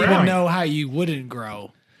just pack don't even around, know how you wouldn't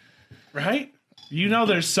grow. right? You know,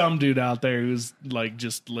 there's some dude out there who's like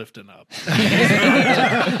just lifting up.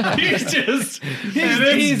 He's just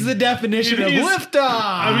He's the definition of he's- lift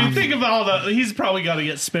off. I mean, think of all the. He's probably got to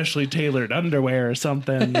get specially tailored underwear or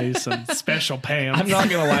something. Maybe some special pants. I'm not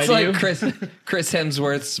going to lie It's to like you. Chris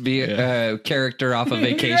Hemsworth's character off of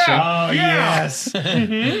Vacation, Oh, yes.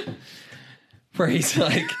 where he's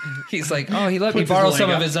like, oh, he let me his borrow leg some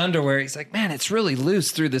up. of his underwear. He's like, man, it's really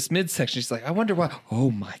loose through this midsection. He's like, I wonder why. Oh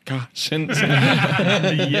my gosh! And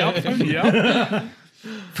Yep.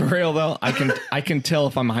 For real though, I can tell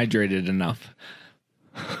if I'm hydrated enough.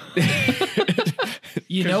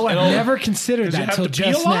 You know, I've never considered that have till to pee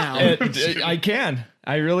just a lot? now. I can.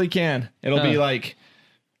 I really can. It'll be like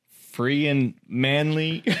free and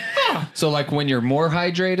manly. so, like, when you're more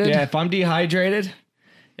hydrated, Yeah, if I'm dehydrated,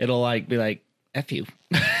 it'll like be like F you.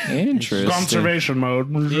 interesting. Conservation mode.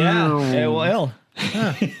 Yeah, it will.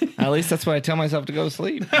 At least that's what I tell myself to go to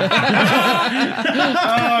sleep. Oh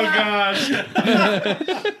gosh.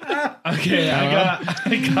 Okay, I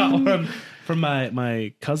got one from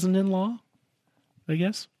my cousin-in-law. I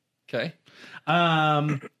guess. Okay.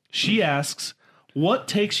 She asks, what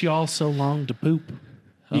takes y'all so long to poop?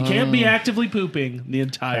 You can't be actively pooping the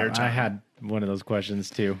entire time. I had one of those questions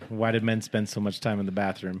too. Why did men spend so much time in the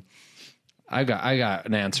bathroom? I got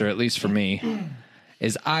an answer, at least for me,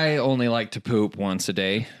 is I only like to poop once a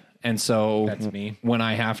day. And so That's me. when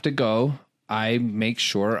I have to go, I make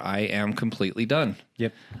sure I am completely done.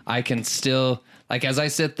 Yep. I can still, like, as I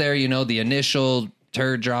sit there, the initial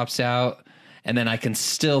turd drops out, and then I can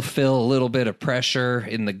still feel a little bit of pressure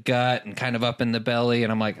in the gut and kind of up in the belly.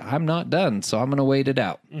 And I'm like, I'm not done, so I'm going to wait it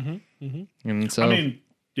out. And so, I mean,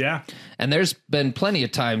 yeah. and there's been plenty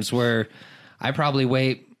of times where I probably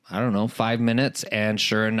wait, 5 minutes, and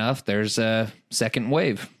sure enough, there's a second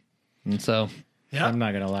wave. And so, Yeah. I'm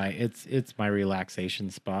not gonna lie, it's my relaxation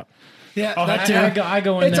spot. Yeah, I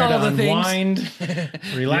go in It's there all to the things. unwind,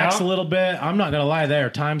 relax Yeah. a little bit. I'm not gonna lie, there are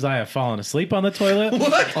times I have fallen asleep on the toilet.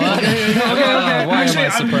 why am I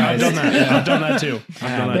I've surprised? done that. I've done that too.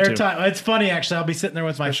 There are times, it's funny actually. I'll be sitting there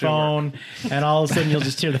with my Especially at phone, and all of a sudden you'll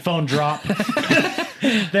just hear the phone drop.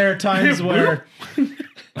 There are times where.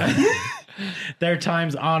 There are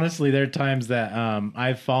times that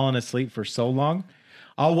I've fallen asleep for so long,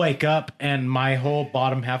 I'll wake up and my whole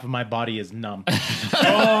bottom half of my body is numb.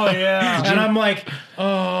 Oh, yeah. And I'm like,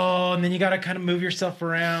 oh, and then you got to kind of move yourself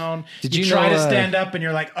around. Did you you try know, to stand up and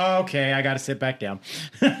you're like, oh, okay, I got to sit back down.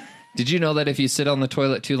 Did you know that if you sit on the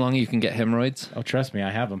toilet too long, you can get hemorrhoids? Oh, trust me,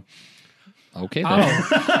 I have them. Okay,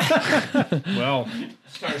 then. Well,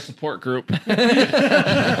 Start a support group. do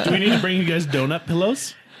we need to bring you guys donut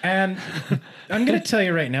pillows? And I'm going to tell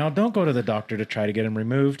you right now, don't go to the doctor to try to get them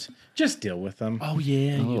removed. Just deal with them. Oh,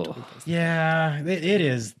 yeah. Oh. Yeah, it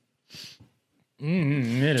is. It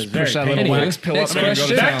is very Push that little painful. wax pill up there and go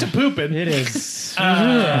to Back to town. pooping. It is.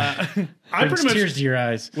 I Brings pretty much. tears to your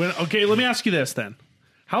eyes. Okay, let me ask you this then.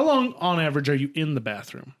 How long on average are you in the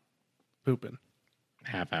bathroom pooping?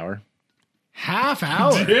 Half hour. half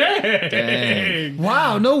hour. Dang.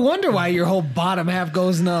 Wow, no wonder why your whole bottom half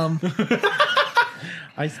goes numb.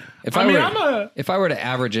 If I I, mean, were, if I were to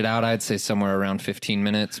average it out, I'd say somewhere around 15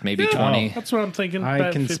 minutes, maybe 20. That's what I'm thinking. I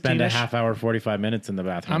about can spend a 15-ish. half hour, 45 minutes in the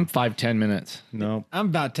bathroom. I'm 5-10 minutes. no. I'm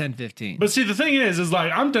about 10, 15. But see, the thing is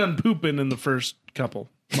like I'm done pooping in the first couple,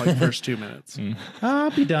 like first 2 minutes.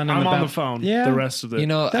 I'll be done. In I'm on about- the phone. Yeah. The rest of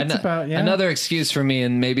the. That's about- yeah. Another excuse for me,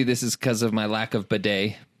 and maybe this is because of my lack of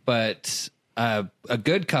bidet, but a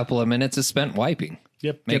good couple of minutes is spent wiping,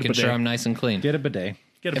 Yep. making sure I'm nice and clean. Get a bidet.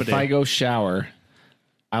 Get a If bidet. I go shower,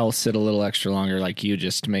 I'll sit a little extra longer like you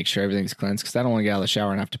just to make sure everything's cleansed because I don't want to get out of the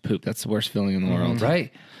shower and have to poop. That's the worst feeling in the world. Right?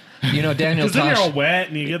 Daniel Because then you're all Tosh, wet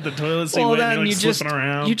and you get the toilet seat Well, wet then and you're you like just slipping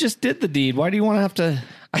around. you just did the deed. Why do you want to have to?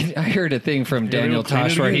 I heard a thing from Daniel go clean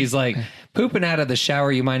Tosh it where again? he's like, pooping out of the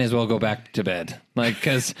shower, you might as well go back to bed. Like,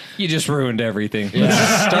 because you just ruined everything. Let's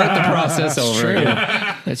start the process over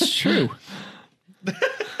again. It's true.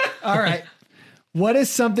 All right. What is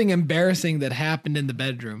something embarrassing that happened in the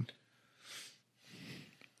bedroom?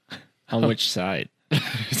 On which side?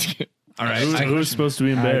 All right. Who's supposed to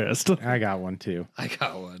be embarrassed? I got one too. I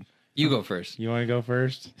got one. You go first. You want to go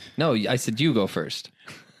first? No, I said you go first.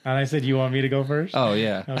 And I said, you want me to go first? Oh,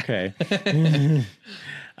 yeah. Okay.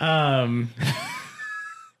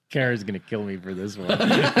 Kara's gonna kill me for this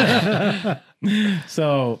one.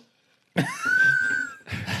 So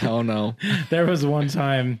Oh no. there was one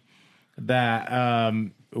time that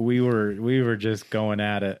we were just going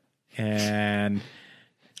at it, and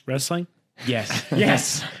Wrestling?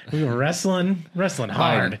 yes, we were wrestling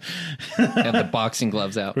hard. Have the boxing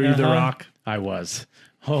gloves out. Were you the Rock? I was.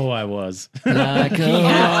 Oh, I was. Like a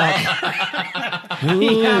rock.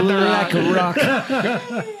 Ooh, like a rock.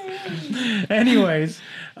 Anyways,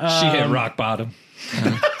 She hit rock bottom.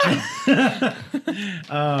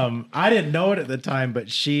 I didn't know it at the time,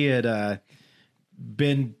 but she had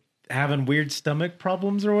been having weird stomach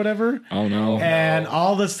problems or whatever. Oh no. And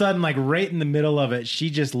all of a sudden, like right in the middle of it,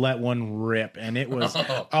 she just let one rip, and it was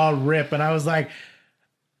a rip. And I was like,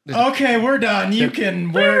 "Okay, we're done. You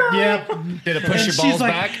can. Yep." Did it push And your balls she's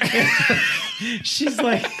like- back? She's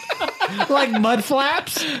like, Like mud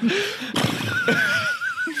flaps?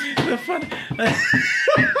 the fun.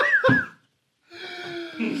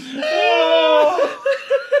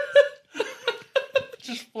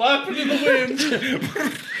 Flapping in the wind.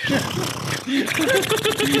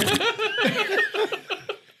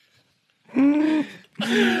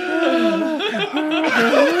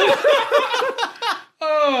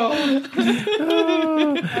 Oh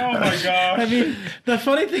my gosh. I mean, The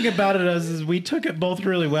funny thing about it is we took it both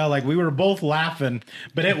really well. Like we were both laughing,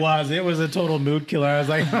 but it was a total mood killer. I was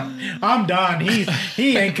like, I'm done.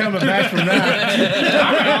 He ain't coming back from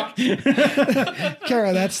that.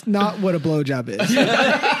 Kara, that's not what a blowjob is.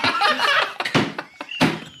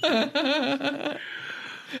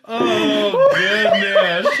 Oh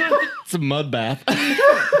goodness! It's a mud bath.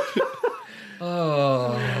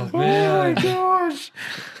 Oh man. Gosh.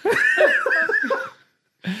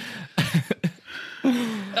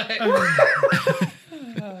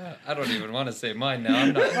 I don't even want to say mine now.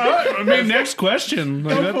 I'm not. I mean, next question.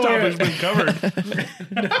 Like, that for topic's it. been covered.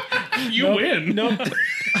 You win. Nope.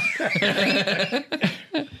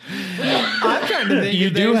 I'm trying to think. You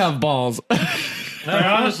if do there's- have balls. I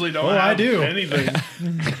honestly don't. Oh, I have do. anything.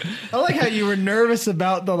 I like how you were nervous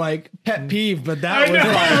about the like pet peeve, but that was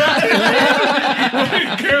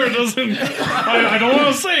like, Kara doesn't. I don't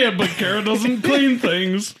want to say it, but Kara doesn't clean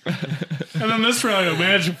things. And then this round, I go,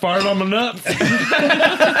 man, she farted on my nuts.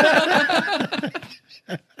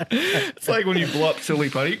 It's like when you blow up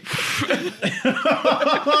silly putty. Looks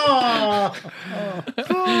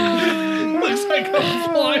like a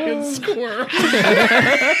flying squirrel.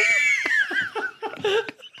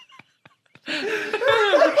 I'm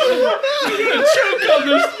gonna choke on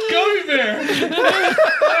this gummy bear.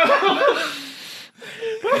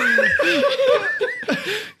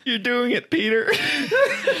 You're doing it, Peter.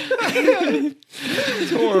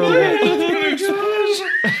 It's horrible.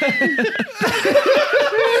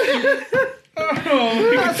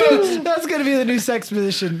 that's gonna be the new sex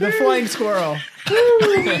position, the flying squirrel.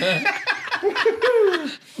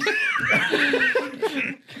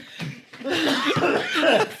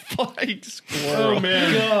 Flying squirrel. Oh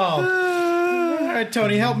man. All right,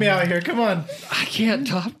 Tony, help me out here. Come on. I can't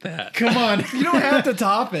top that. Come on. You don't have to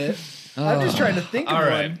top it. I'm just trying to think of All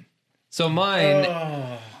right. one. So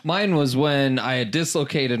mine was when I had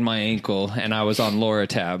dislocated my ankle and I was on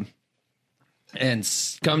Loratab. And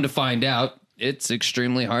come to find out, it's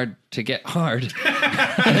extremely hard to get hard.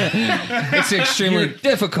 It's extremely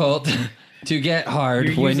difficult to get hard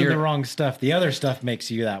You're when using you're the wrong stuff. The other stuff makes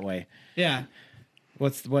you that way. Yeah.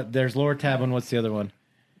 There's lower tab and what's the other one?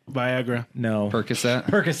 Viagra. No. Percocet.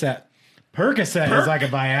 Percocet. Percocet is like a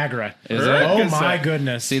Viagra. Is it? Oh my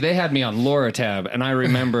goodness. See, they had me on Loratab, and I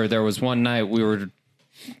remember there was one night we were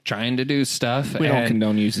trying to do stuff, We don't and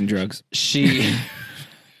condone using drugs. she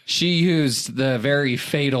used the very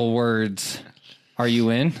fatal words, "Are you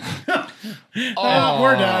in?" We're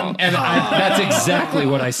done. And that's exactly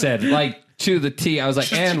what I said, like to the T. I was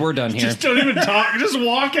like, "And we're done here." Just don't even talk. Just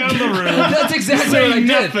walk out of the room. That's exactly Say what I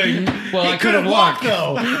nothing. did. Well, I could have walked.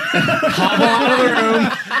 though. Hobble out of the room.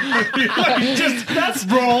 Just that's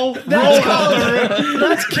roll.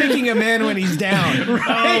 That's kicking a man when he's down. Oh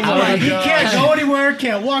my He god. can't go anywhere,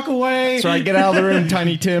 can't walk away. That's right. Get out of the room,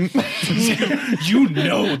 Tiny Tim. You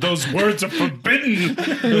know those words are forbidden.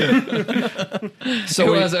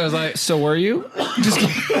 So I was like, So were you?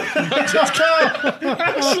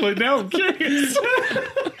 Actually, now I'm curious.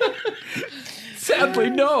 sadly,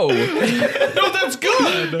 no. No, that's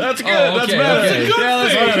good. That's good. Oh, That's okay, better. okay. Yeah,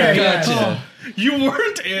 that's okay. Gotcha. You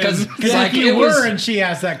weren't in. Because Like like you it were, was. and she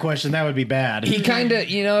asked that question. That would be bad. He kind of,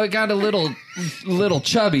 it got a little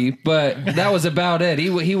chubby, but that was about it.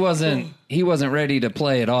 He wasn't ready to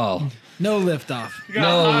play at all. No lift off.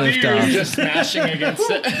 No lift off. Just smashing against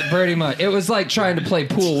it. Pretty much, it was like trying to play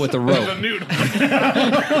pool with a The rope. noodle.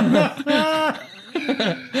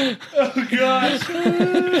 Oh gosh.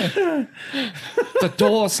 The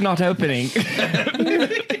door's not opening.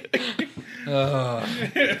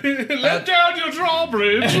 Let down your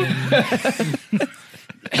drawbridge.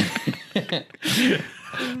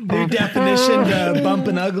 New definition to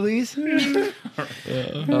bumping uglies.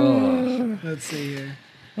 Oh. Let's see here.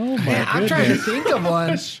 Oh my I'm trying to think of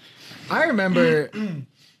one. I remember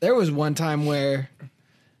there was one time where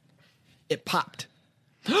it popped.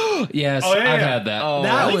 Yes, Oh, yeah, I've yeah. had that. I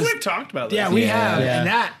That think was we've talked about that. yeah, we Yeah. have, Yeah. and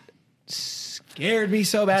that scared me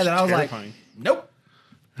so bad that I was Terrifying. like, nope.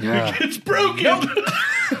 It's broken.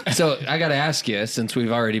 So I got to ask you, since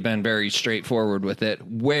we've already been very straightforward with it,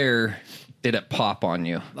 where did it pop on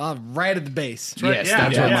you? Right at the base. Yes, Yeah,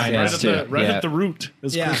 that's yeah, what yeah, mine right is at too. the, right Yeah. at the root,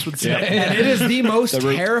 as Yeah. Chris would say. And it is the most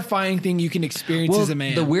terrifying thing you can experience Well, as a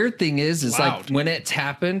man. the weird thing is Wow, like when it's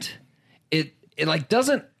happened, it like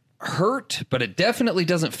doesn't hurt, but it definitely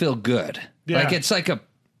doesn't feel good. Yeah. Like it's like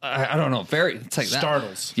I don't know, very. It's like that.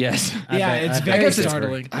 Startles. Yes, yeah, bet- it's I bet very guess it's-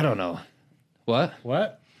 startling. I don't know. What?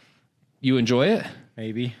 What? You enjoy it?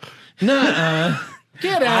 Maybe. Nuh-uh.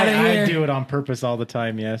 Get out of I here. do it on purpose all the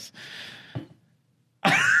time, yes.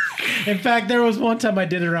 In fact, there was one time I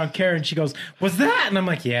did it around Karen. She goes, "Was that?" And I'm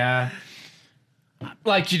like, "Yeah."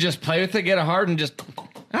 Like you just play with it, get it hard, and just.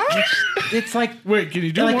 It's like Wait, can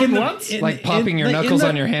you do like more in than the- once? in- Like popping your in knuckles the-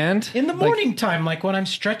 on your hand? in the morning time, like when I'm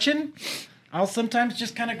stretching, I'll sometimes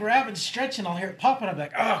just kind of grab and stretch, and I'll hear it pop, and I'm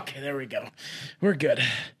like, oh, okay, there we go, we're good.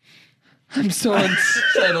 I'm so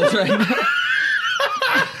unsettled right now.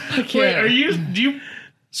 Wait, do you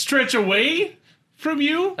stretch away from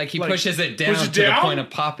you? Like he pushes it down push it to the down? point of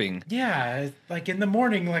popping. Yeah, like in the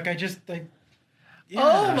morning, like I just like. Yeah.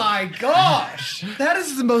 Oh my gosh. That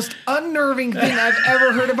is the most unnerving thing I've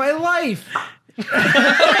ever heard in my life.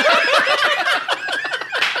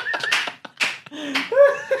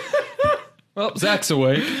 Well, Zach's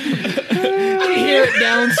awake. You hear it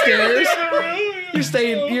downstairs.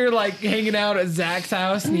 You're like hanging out at Zach's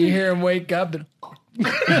house and you hear him wake up and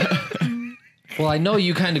Well, I know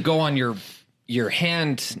you kind of go on your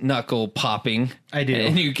hand knuckle popping. I do.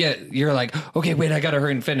 And you're like, okay, wait, I gotta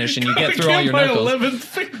hurry and finish, and you get through all Get your my knuckles. 11th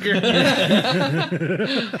finger.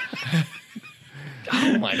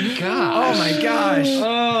 Oh my god. oh my gosh.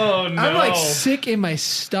 Oh no! I'm like sick in my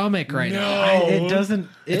stomach right now. It doesn't.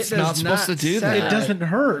 It's not supposed to do that. It doesn't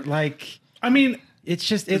hurt. Like I mean, it's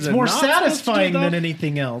just. Is It's it more not supposed to do satisfying that? than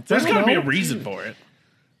anything else. there's I don't got to be a know. reason for it.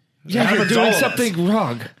 Yeah, you're happens all doing of us. something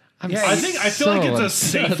wrong. Yeah, I feel like it's a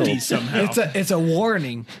safety somehow. It's a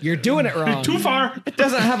warning. You're doing it wrong. Too far. It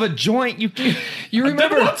doesn't have a joint. You can. You Then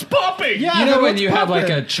remember what's popping? Yeah. You know when what's you have like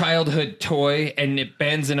poppin'? a childhood toy and it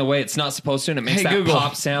bends in a way it's not supposed to and it makes Hey, that Google.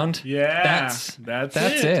 pop sound? Yeah, That's that's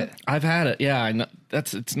it. I've had it. Yeah, I know.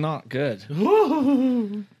 It's not good.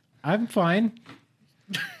 I'm fine.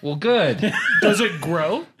 Well, good. Does it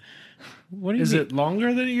grow? What do you Is mean? it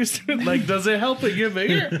longer than it used to? Like, does it help it get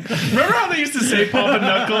bigger? Remember how they used to say popping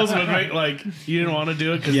knuckles would make like you didn't want to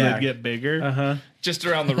do it because Yeah. they'd get bigger? Uh-huh. Just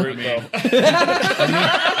around the root, though.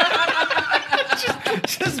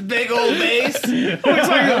 this big old base? It looks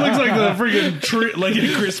like the freaking tree, like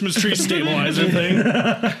a Christmas tree stabilizer thing.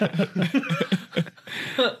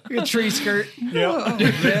 A tree skirt.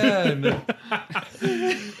 Man.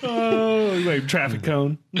 Oh, like traffic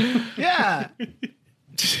cone. Yeah.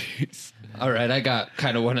 All right, I got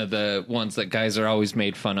kind of one of the ones that guys are always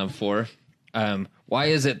made fun of for. Why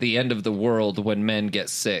is it the end of the world when men get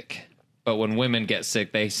sick, but when women get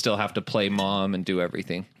sick, they still have to play mom and do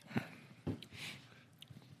everything?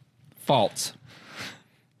 False.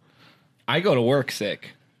 I go to work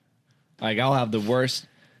sick. Like I'll have the worst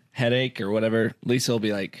headache or whatever. Lisa will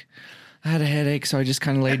be like, I had a headache, so I just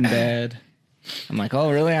kind of laid in bed. I'm like,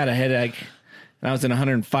 oh, really? I had a headache. And I was in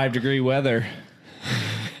 105-degree weather,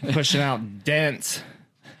 pushing out dents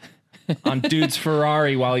on dude's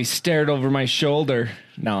Ferrari while he stared over my shoulder.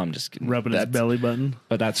 No, I'm just kidding. Rubbing his belly button.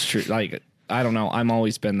 But that's true. Like, I don't know. I'm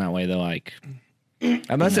always been that way though. Like,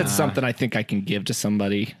 unless it's something I think I can give to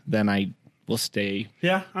somebody, then I will stay.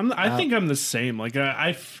 Yeah, I think I'm the same. Like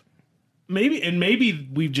maybe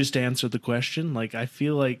we've just answered the question. Like I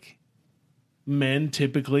feel like men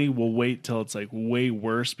typically will wait till it's like way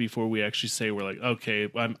worse before we actually say we're like, okay,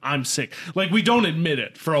 I'm sick. Like we don't admit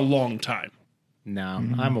it for a long time. No,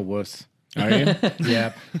 I'm a wuss. Are you?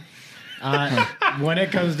 Yep. When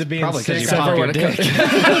it comes to being Probably because sick, you pop your when it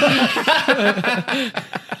dick.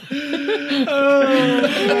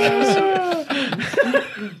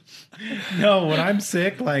 no, when I'm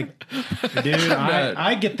sick, like, dude,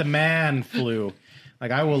 I get the man flu.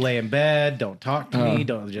 Like, I will lay in bed, don't talk to me,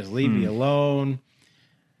 don't just leave me alone.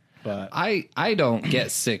 But I don't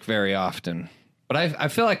get sick very often. But I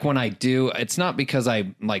feel like when I do, it's not because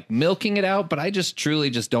I'm like milking it out, but I just truly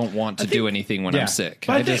just don't want to do anything when yeah. I'm sick.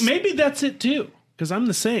 But I think maybe that's it too, because I'm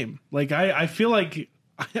the same. Like I feel like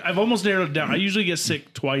I've almost narrowed it down. I usually get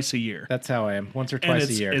sick twice a year. that's how I am, once or And twice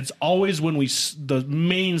a year. it's always when the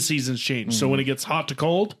main seasons change. So when it gets hot to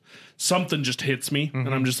cold, something just hits me,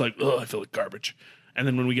 and I'm just like, oh, I feel like garbage. And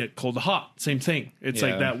then when we get cold to hot, same thing. It's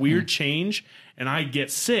like that weird change, and I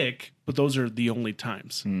get sick, but those are the only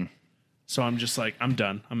times. So I'm just like, I'm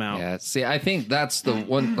done. I'm out. Yeah, see, I think that's the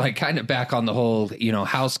one, like, kind of back on the whole,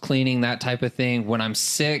 house cleaning, that type of thing. When I'm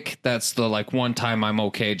sick, that's the, like, one time I'm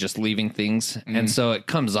okay just leaving things. And so it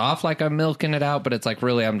comes off like I'm milking it out, but it's like,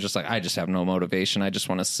 really, I'm just like, I just have no motivation. I just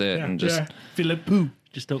want to sit and just, feel it poo.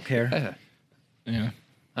 just don't care. Yeah.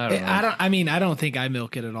 I don't know. I don't think I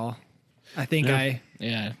milk it at all. I think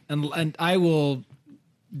Yeah. and I will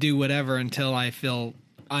do whatever until I feel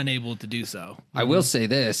unable to do so. I will say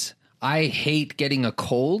this. I hate getting a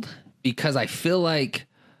cold because I feel like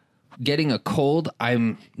getting a cold,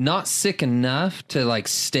 I'm not sick enough to like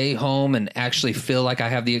stay home and actually feel like I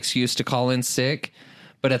have the excuse to call in sick.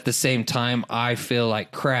 But at the same time, I feel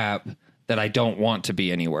like crap that I don't want to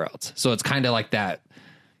be anywhere else. So it's kind of like that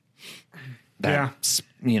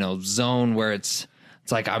zone where it's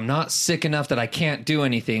it's like I'm not sick enough that I can't do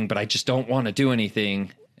anything, but I just don't want to do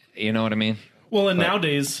anything. You know what I mean? Well, and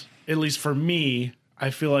nowadays, at least for me, I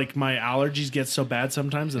feel like my allergies get so bad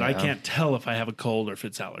sometimes that I can't tell if I have a cold or if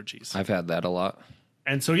it's allergies. I've had that a lot.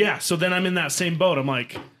 And so so then I'm in that same boat. I'm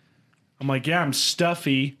like, yeah, I'm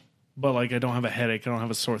stuffy, but like I don't have a headache, I don't have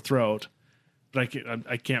a sore throat, but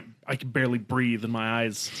I can barely breathe, and my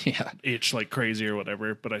eyes itch like crazy or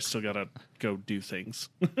whatever. But I still gotta go do things.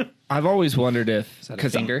 I've always wondered if Is that a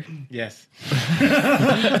finger? Yes.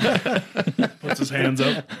 Puts his hands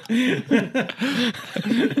up.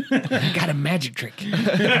 Got a magic trick.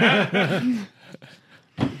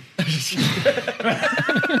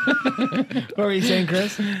 What were you saying,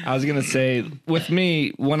 Chris? I was gonna say, with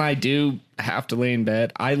me, when I do have to lay in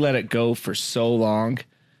bed, I let it go for so long.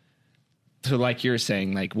 So, like you're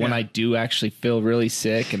saying, like when I do actually feel really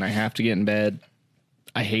sick and I have to get in bed,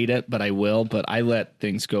 I hate it, but I will. But I let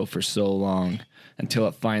things go for so long until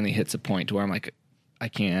it finally hits a point where I'm like, I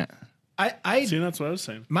can't. I See, that's what I was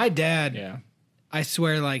saying. my dad. Yeah. I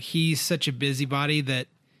swear, like he's such a busybody that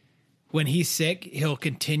when he's sick, he'll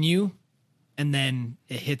continue, and then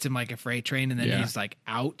it hits him like a freight train, and then he's like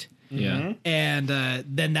out. Yeah. And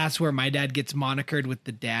then that's where my dad gets monikered with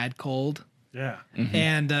the dad cold. Yeah.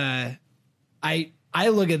 And I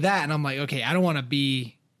look at that and I'm like, okay, I don't want to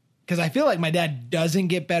be, because I feel like my dad doesn't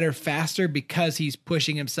get better faster because he's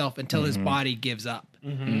pushing himself until his body gives up.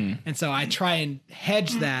 And so I try and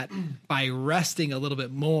hedge that by resting a little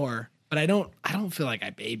bit more. But I don't feel like I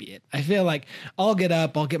baby it. I feel like I'll get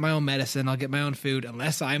up, I'll get my own medicine, I'll get my own food,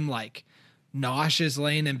 unless I'm like nauseous,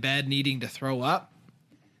 laying in bed, needing to throw up.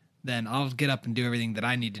 Then I'll get up and do everything that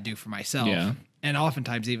I need to do for myself. Yeah. And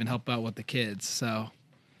oftentimes even help out with the kids. So,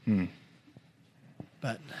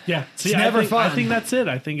 but Yeah. See, It's never I think, fun. I think that's it.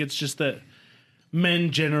 I think it's just that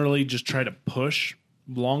men generally just try to push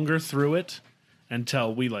longer through it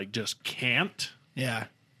until we like just can't. yeah.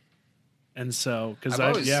 And so, because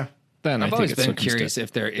I've always- Then I've I think always it's been curious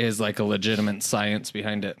if there is like a legitimate science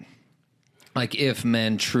behind it. Like if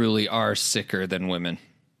men truly are sicker than women,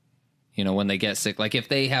 you know, when they get sick, like if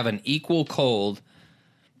they have an equal cold,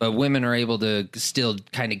 but women are able to still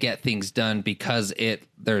kind of get things done because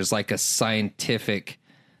there's like a scientific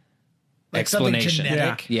Like something explanation.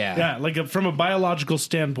 genetic. Yeah. Yeah, like from a biological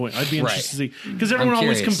standpoint, I'd be interested to see, because everyone I'm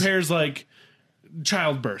always curious. compares like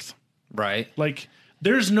childbirth. Right. Like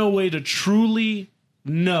there's no way to truly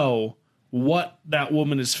know what that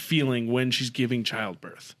woman is feeling when she's giving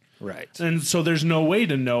childbirth. Right. And so there's no way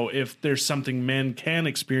to know if there's something men can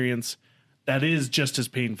experience that is just as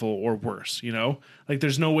painful or worse, you know? Like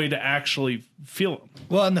there's no way to actually feel them.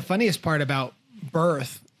 Well, and the funniest part about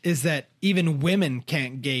birth is that even women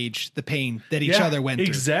can't gauge the pain that each Yeah, other went through.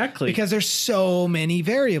 exactly. Because there's so many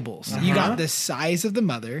variables. You got the size of the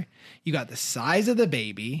mother, you got the size of the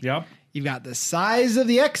baby, Yep. you've got the size of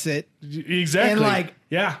the exit, Exactly. And, like,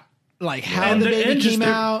 yeah. like how the baby just came their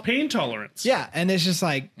out. pain tolerance. Yeah, and it's just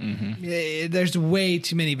like there's way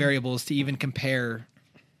too many variables to even compare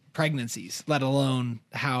pregnancies, let alone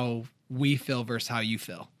how we feel versus how you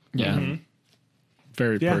feel. Yeah.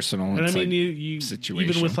 Very Yeah. personal. And I It's mean, like you situational.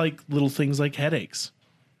 even with like little things like headaches.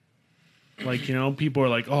 Like, you know, people are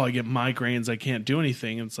like, "Oh, I get migraines, I can't do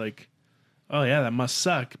anything." And it's like, "Oh yeah, that must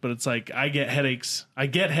suck." But it's like I get headaches,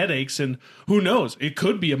 and who knows? It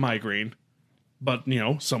could be a migraine. But, you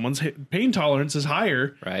know, someone's pain tolerance is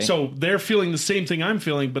higher. Right. So they're feeling the same thing I'm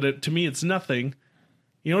feeling, but to me it's nothing.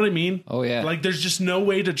 You know what I mean? Oh, yeah. Like there's just no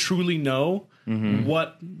way to truly know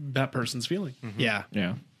what that person's feeling. Yeah.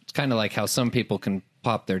 yeah. It's kind of like how some people can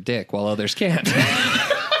pop their dick while others can't.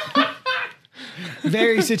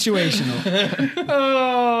 Very situational.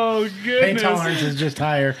 Oh Pain goodness. tolerance is just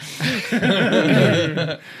higher.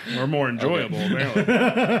 Or more enjoyable,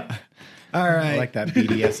 apparently. All right. I like that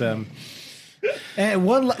BDSM. And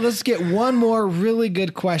let's get one more really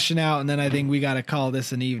good question out, and then I think we got to call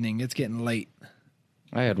this an evening. It's getting late.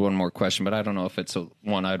 I had one more question, but I don't know if it's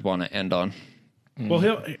one I'd want to end on.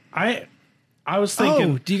 Well, I was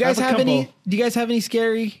thinking. Oh, do you guys I have any? couple- Do you guys have any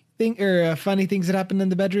scary thing or funny things that happened in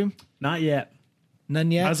the bedroom? Not yet.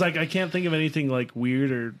 None yet. I was like, I can't think of anything like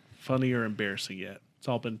weird or funny or embarrassing yet. It's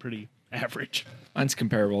all been pretty average. Mine's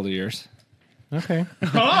comparable to yours. Okay.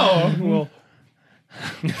 Oh, well,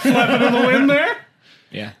 flapping in the wind there.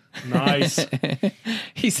 Yeah. Nice.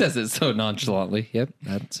 He says it so nonchalantly. Yep,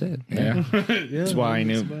 that's it. Yeah. That's why I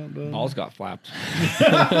knew balls got flapped.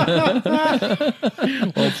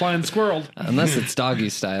 Well, flying squirrel. Unless it's doggy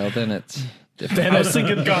style, then it's different. I was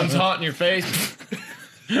thinking guns. hot in your face.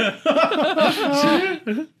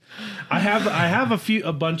 I have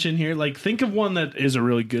a bunch in here. Like, think of one that is a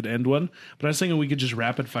really good end one. But I was thinking we could just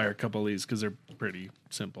rapid fire a couple of these because they're pretty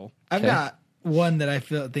simple. I've got one that I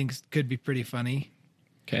think could be pretty funny.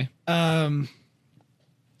 Okay. Oh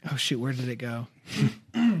shoot, where did it go?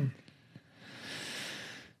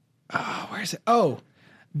 Oh, where's it? Oh,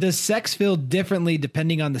 does sex feel differently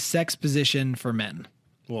depending on the sex position for men?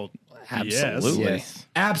 Well, Absolutely. Yes.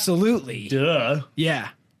 Absolutely. Duh. Yeah.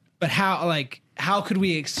 But how could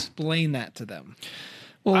we explain that to them?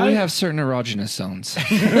 Well, we have certain erogenous zones.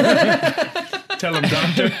 Tell him,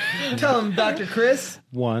 doctor. Tell them, Dr. Chris.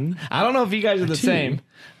 One. I don't know if you guys are the same,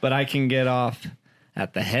 but I can get off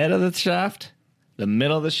at the head of the shaft. The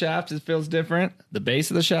middle of the shaft feels different. The base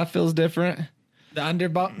of the shaft feels different. The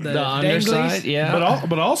underside, The underside, yeah.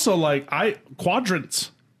 But also like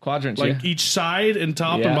quadrants. Quadrants, Like each side and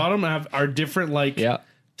top Yeah. and bottom are different yeah.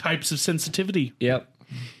 types of sensitivity. Yep.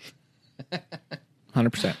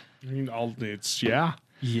 100%. I mean,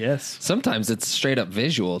 yes. Sometimes it's straight up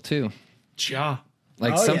visual too. Yeah.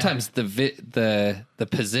 Like Oh, sometimes the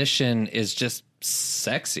position is just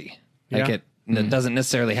sexy. Like Yeah. it doesn't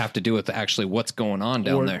necessarily have to do with actually what's going on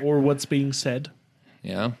down there. Or what's being said.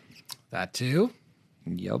 Yeah. That too.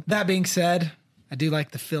 Yep. That being said, I do like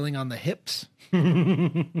the filling on the hips.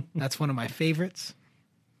 That's one of my favorites.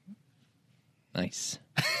 Nice.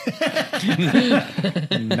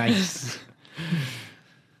 Nice.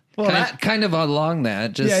 Well, Kind of along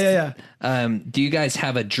that. Just yeah. Do you guys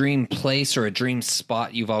have a dream place or a dream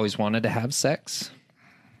spot you've always wanted to have sex?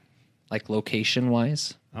 Like location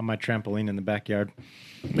wise? On my trampoline in the backyard.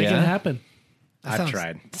 Make it happen. I've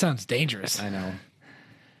tried. Sounds dangerous. I know.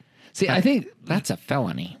 See, I think That's a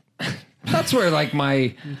felony. that's where like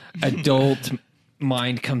my adult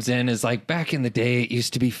mind comes in is like back in the day it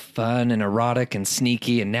used to be fun and erotic and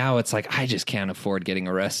sneaky and now it's like I just can't afford getting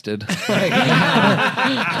arrested. Right?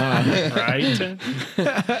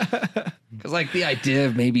 Cuz like the idea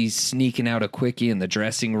of maybe sneaking out a quickie in the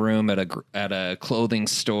dressing room at a clothing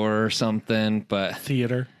store or something, but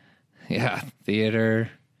Theater. yeah, theater.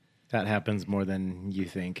 That happens more than you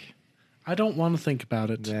think. I don't want to think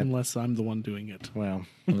about it unless I'm the one doing it. Well,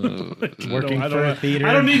 Working for a theater.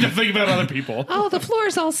 I don't need to think about other people. Oh, the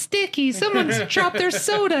floor's all sticky. Someone's dropped their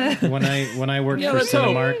soda. when I worked for let's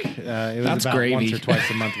hope. Cinemark, it was That's about gravy. once or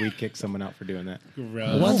twice a month we'd kick someone out for doing that.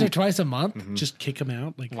 Once or twice a month. Just kick them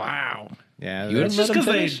out. Like, wow. Yeah, You it's wouldn't Just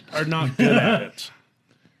because they are not good at it.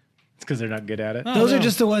 because they're not good at it. Those are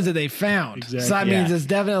just the ones that they found. So that Exactly. means Yeah. it's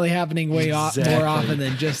definitely happening more often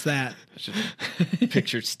than just that.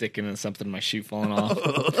 Picture sticking in something, my shoe falling off.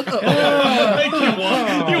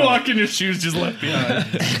 You walk in, your shoes just left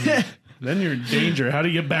behind. Then you're in danger. How do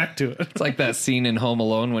you get back to it? It's like that scene in Home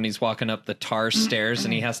Alone when he's walking up the tar stairs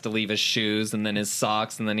and he has to leave his shoes and then his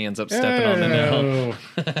socks and then he ends up stepping on the nail.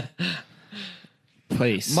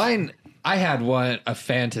 Place. Mine, I had a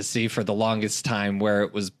fantasy for the longest time where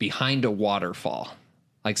it was behind a waterfall.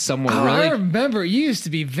 Like somewhere Oh, I really, remember you used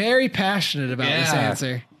to be very passionate about this Yeah.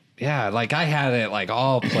 answer. yeah, like I had it like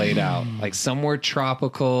all played out. Like somewhere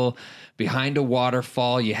tropical, behind a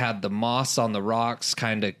waterfall. You had the moss on the rocks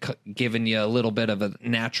kind of giving you a little bit of a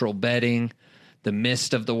natural bedding. The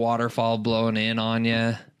mist of the waterfall blowing in on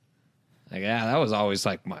you. Like, yeah, that was always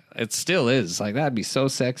like it still is. Like, that'd be so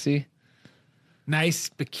sexy. Nice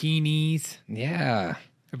bikinis. Yeah.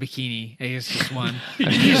 Or bikini. I guess just one.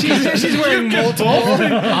 she's wearing multiple.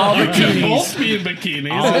 All you could both be in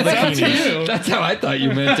bikinis. All It's up to bikinis. you. That's how I thought you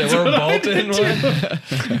meant it. We're both in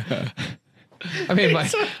one. I mean,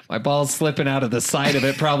 my ball's slipping out of the side of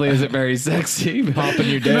it probably isn't very sexy. Popping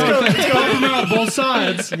your dick. No, it's popping out both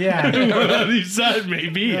sides. Yeah. What on each side,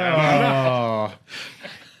 maybe. I don't know.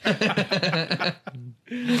 Oh,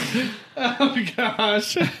 Oh,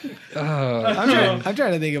 gosh. I'm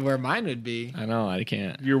trying to think of where mine would be. I know, I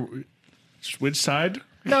can't. Which side?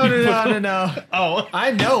 No. Oh.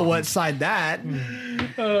 I know what side that.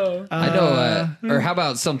 I know. Or how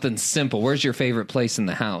about something simple? Where's your favorite place in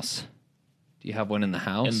the house? Do you have one in the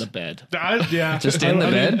house? In the bed. Yeah. Just in the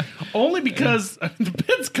bed? Only because the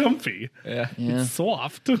bed's comfy. Yeah. Yeah.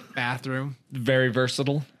 Soft. Bathroom. Very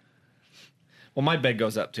versatile. Well, my bed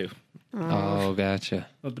goes up too. Oh, gotcha.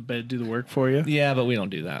 Let the bed do the work for you. Yeah, but we don't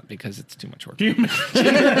do that because it's too much work. Can you imagine?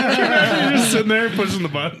 You're just sitting there pushing the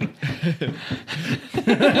button.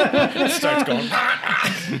 Starts going.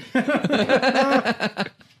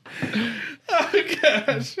 Oh,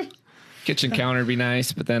 gosh. Kitchen counter would be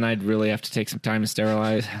nice, but then I'd really have to take some time to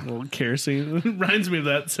sterilize. Well, kerosene reminds me of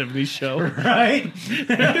that 70s show. right.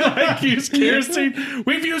 Like, use kerosene.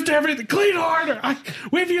 We've used everything. Clean harder.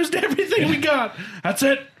 We've used everything we got. That's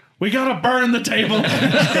it. We got to burn the table.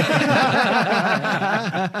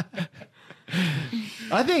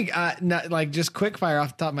 I think, not, like, just quick fire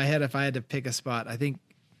off the top of my head, if I had to pick a spot, I think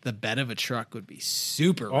the bed of a truck would be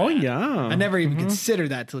super. Oh rad. yeah. I never even considered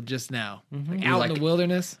that till just now. Like out in Like- the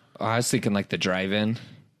wilderness. Oh, I was thinking like the drive-in.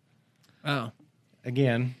 Oh,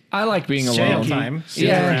 Again, I like being jail alone. time. Sit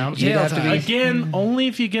Yeah. around. Jail You'd have to time. be- Again, only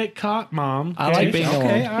if you get caught, Mom. I like being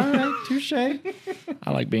Okay, alone. all right, touche. I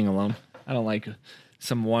like being alone. I don't like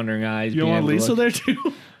some wandering eyes. You don't being want able to Lisa look. there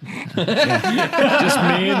too? Just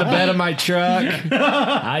me in the bed of my truck,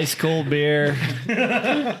 ice cold beer,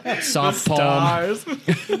 soft palm, Stars.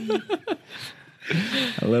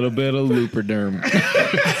 a little bit of Lubriderm.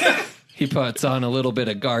 He puts on a little bit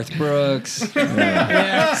of Garth Brooks.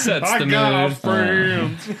 Sets the mood.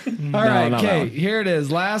 friends. all right. not that Okay, one. here it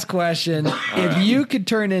is. Last question. If you could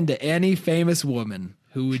turn into any famous woman,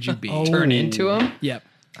 who would you be? Turn into him. Yep.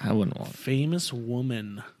 I wouldn't want. Famous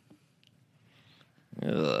woman.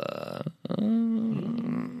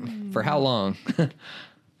 For how long?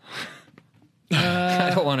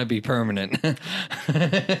 I don't want to be permanent.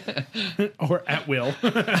 Or at will.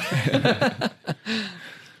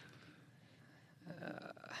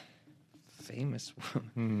 Famous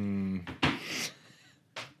woman.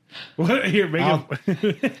 What? Here, make I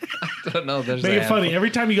don't know. There's it a funny. Every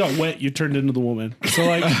time you got wet, you turned into the woman. So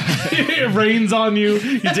like, it rains on you.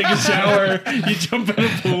 You take a shower. You jump in a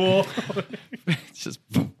pool. It's just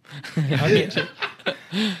I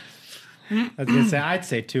was gonna say I'd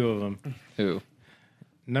say two of them. who?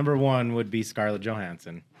 Number one would be Scarlett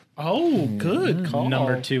Johansson. Oh, good call.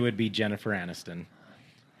 Number two would be Jennifer Aniston.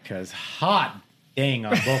 Because hot dang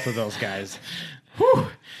on both of those guys.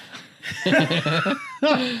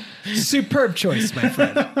 Superb choice, my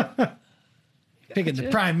friend. Picking the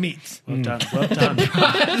prime meats. Well done. Well done.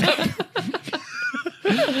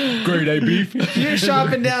 Grade A beef. You're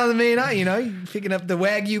shopping down the main aisle, you're picking up the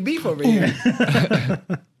Wagyu beef over here.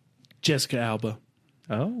 Jessica Alba.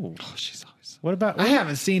 Oh. She's always. What about I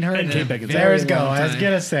haven't seen her. And in Kate a Beckinsale. very There we go. long I was time.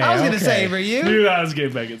 gonna say. I was gonna okay. say for you. Dude, I was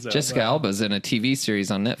getting back at Jessica Alba's in a TV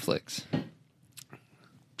series on Netflix.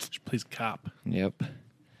 Please cop. Yep.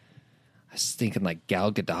 I was thinking like Gal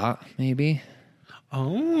Gadot, maybe,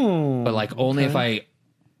 Oh. but like only if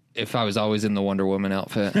I was always in the Wonder Woman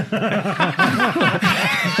outfit.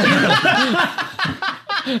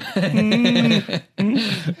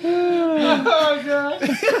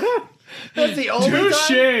 That's the only time.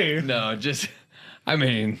 Touche. No, just I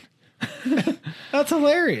mean, That's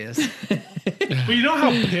hilarious. But you know how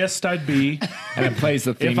pissed I'd be And it plays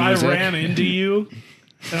the theme if I music. ran into you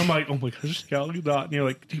and I'm like, oh my gosh, Gal Gadot. And you're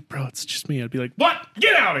like, dude, bro, it's just me. I'd be like, what?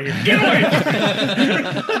 Get out of here. Get away.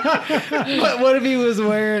 But what if he was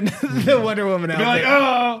wearing the Wonder Woman Be outfit? like,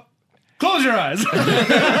 oh, close your eyes.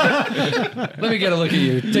 let me get a look at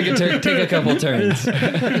you. Take a couple turns.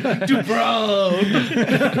 Dude, bro.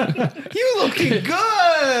 You looking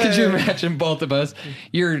good. Could you imagine both of us?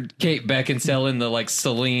 You're Kate Beckinsale in the like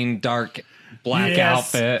Celine dark black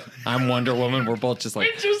Yes. outfit. I'm Wonder Woman. We're both just like,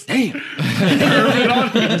 Just damn, curve it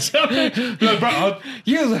on each other. Be like, bro,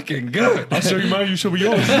 you're looking good. I'll show you mine. You show me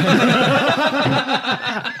yours.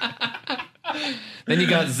 Then you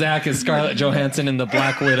got Zach as Scarlett Johansson in the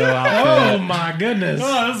Black Widow Oh outfit. my goodness.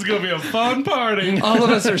 Oh, this is going to be a fun party. All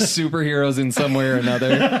of us are superheroes in some way or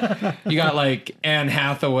another. You got like Anne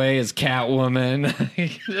Hathaway as Catwoman.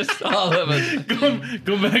 Just all of us.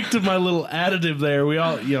 Go back to my little additive there. We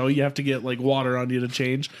all, you have to get like water on you to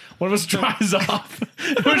change. One of us dries off.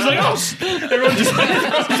 We're just like, oh, everyone just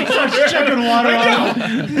starts Chucking water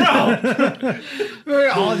on.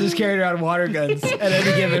 We're all just carrying around water guns at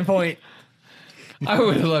any given point. I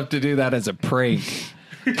would love to do that as a prank.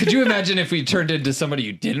 Could you imagine if we turned into somebody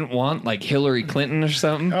you didn't want, like Hillary Clinton or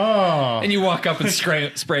something? Oh. And you walk up and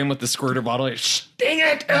spray him with the squirter bottle. Like, shh, dang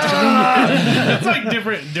it! It's like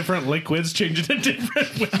different liquids changing to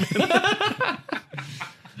different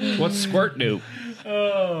women. What's squirt do?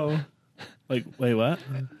 Oh. Like, wait, what?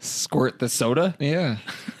 Squirt the soda. Yeah.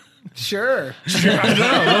 Sure.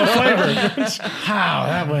 Wow,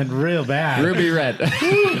 that went real bad. Ruby red.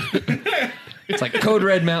 It's like Code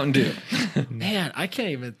Red Mountain Dew. Man, I can't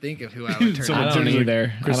even think of who I would turn Someone I into. don't turns like either.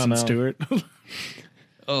 I don't Kristen know. Stewart.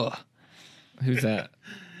 Ugh. Who's that?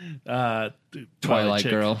 Twilight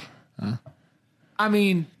chick. Girl. I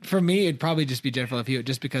mean, for me, it'd probably just be Jennifer Love Hewitt,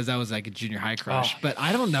 just because that was like a junior high crush. But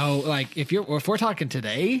I don't know, like if we're talking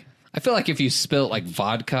today, I feel like if you spilt like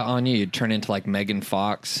vodka on you, you'd turn into like Megan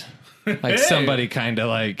Fox. Like somebody kind of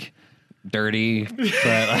like dirty, but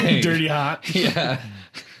like Dirty hot. Yeah.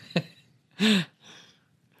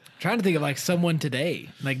 trying to think of like someone today,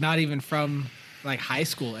 like not even from like high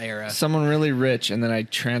school era. Someone really rich, and then I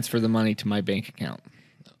transfer the money to my bank account.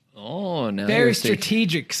 Oh no. Very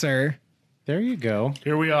strategic, sir. There you go.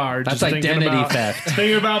 Here we are. That's just thinking identity about- theft.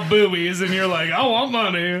 Thinking about boobies, and you're like, I want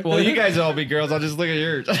money. Well, you guys all be girls. I'll just look at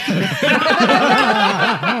yours.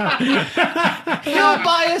 He'll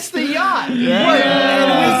buy us the yacht.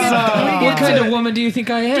 What kind of woman do you think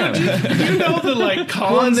I am? You know the like One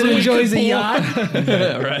cons that we enjoys could a pull? yacht.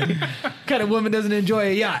 Right. What kind of woman doesn't enjoy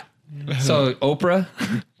a yacht? So Oprah,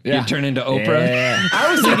 Yeah. you turn into Oprah. Yeah.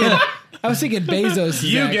 I was thinking Bezos.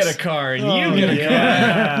 You get a car and you get a car.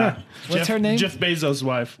 Yeah. What's her name? Jeff Bezos'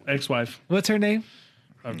 wife, ex-wife. What's her name?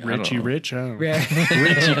 Richie know. Rich. I don't know.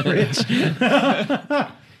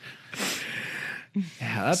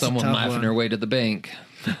 Yeah, that's Someone a tough laughing one. her way to the bank.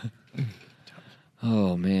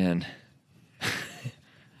 Oh man.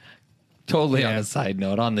 Totally on a side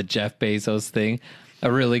note, on the Jeff Bezos thing,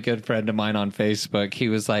 a really good friend of mine on Facebook, he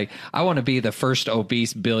was like, I want to be the first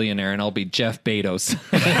obese billionaire and I'll be Jeff Bezos.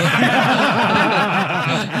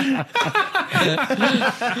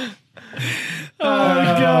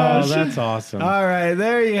 Oh, that's awesome. All right,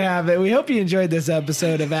 there you have it. We hope you enjoyed this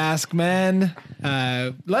episode of Ask Men.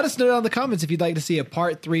 Let us know down in the comments if you'd like to see a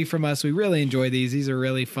part 3 from us. We really enjoy these. These are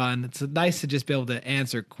really fun. It's nice to just be able to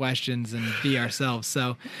answer questions and be ourselves.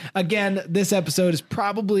 So, again, this episode is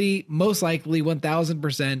probably most likely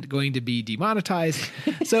 1000% going to be demonetized.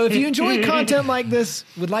 So, if you enjoy content like this,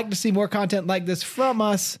 would like to see more content like this from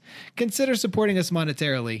us, consider supporting us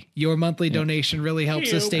monetarily. Your monthly donation really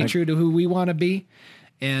helps us stay true to who we want to be.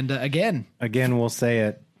 And again, Again, we'll say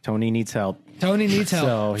it. Tony needs help. Tony needs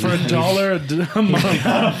help. So For $1 a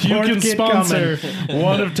month, you can kid sponsor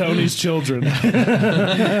one of Tony's children. Help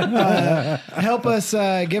us,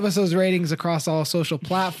 give us those ratings across all social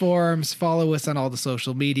platforms. Follow us on all the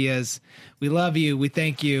social medias. We love you. We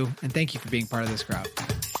thank you. And thank you for being part of this crowd.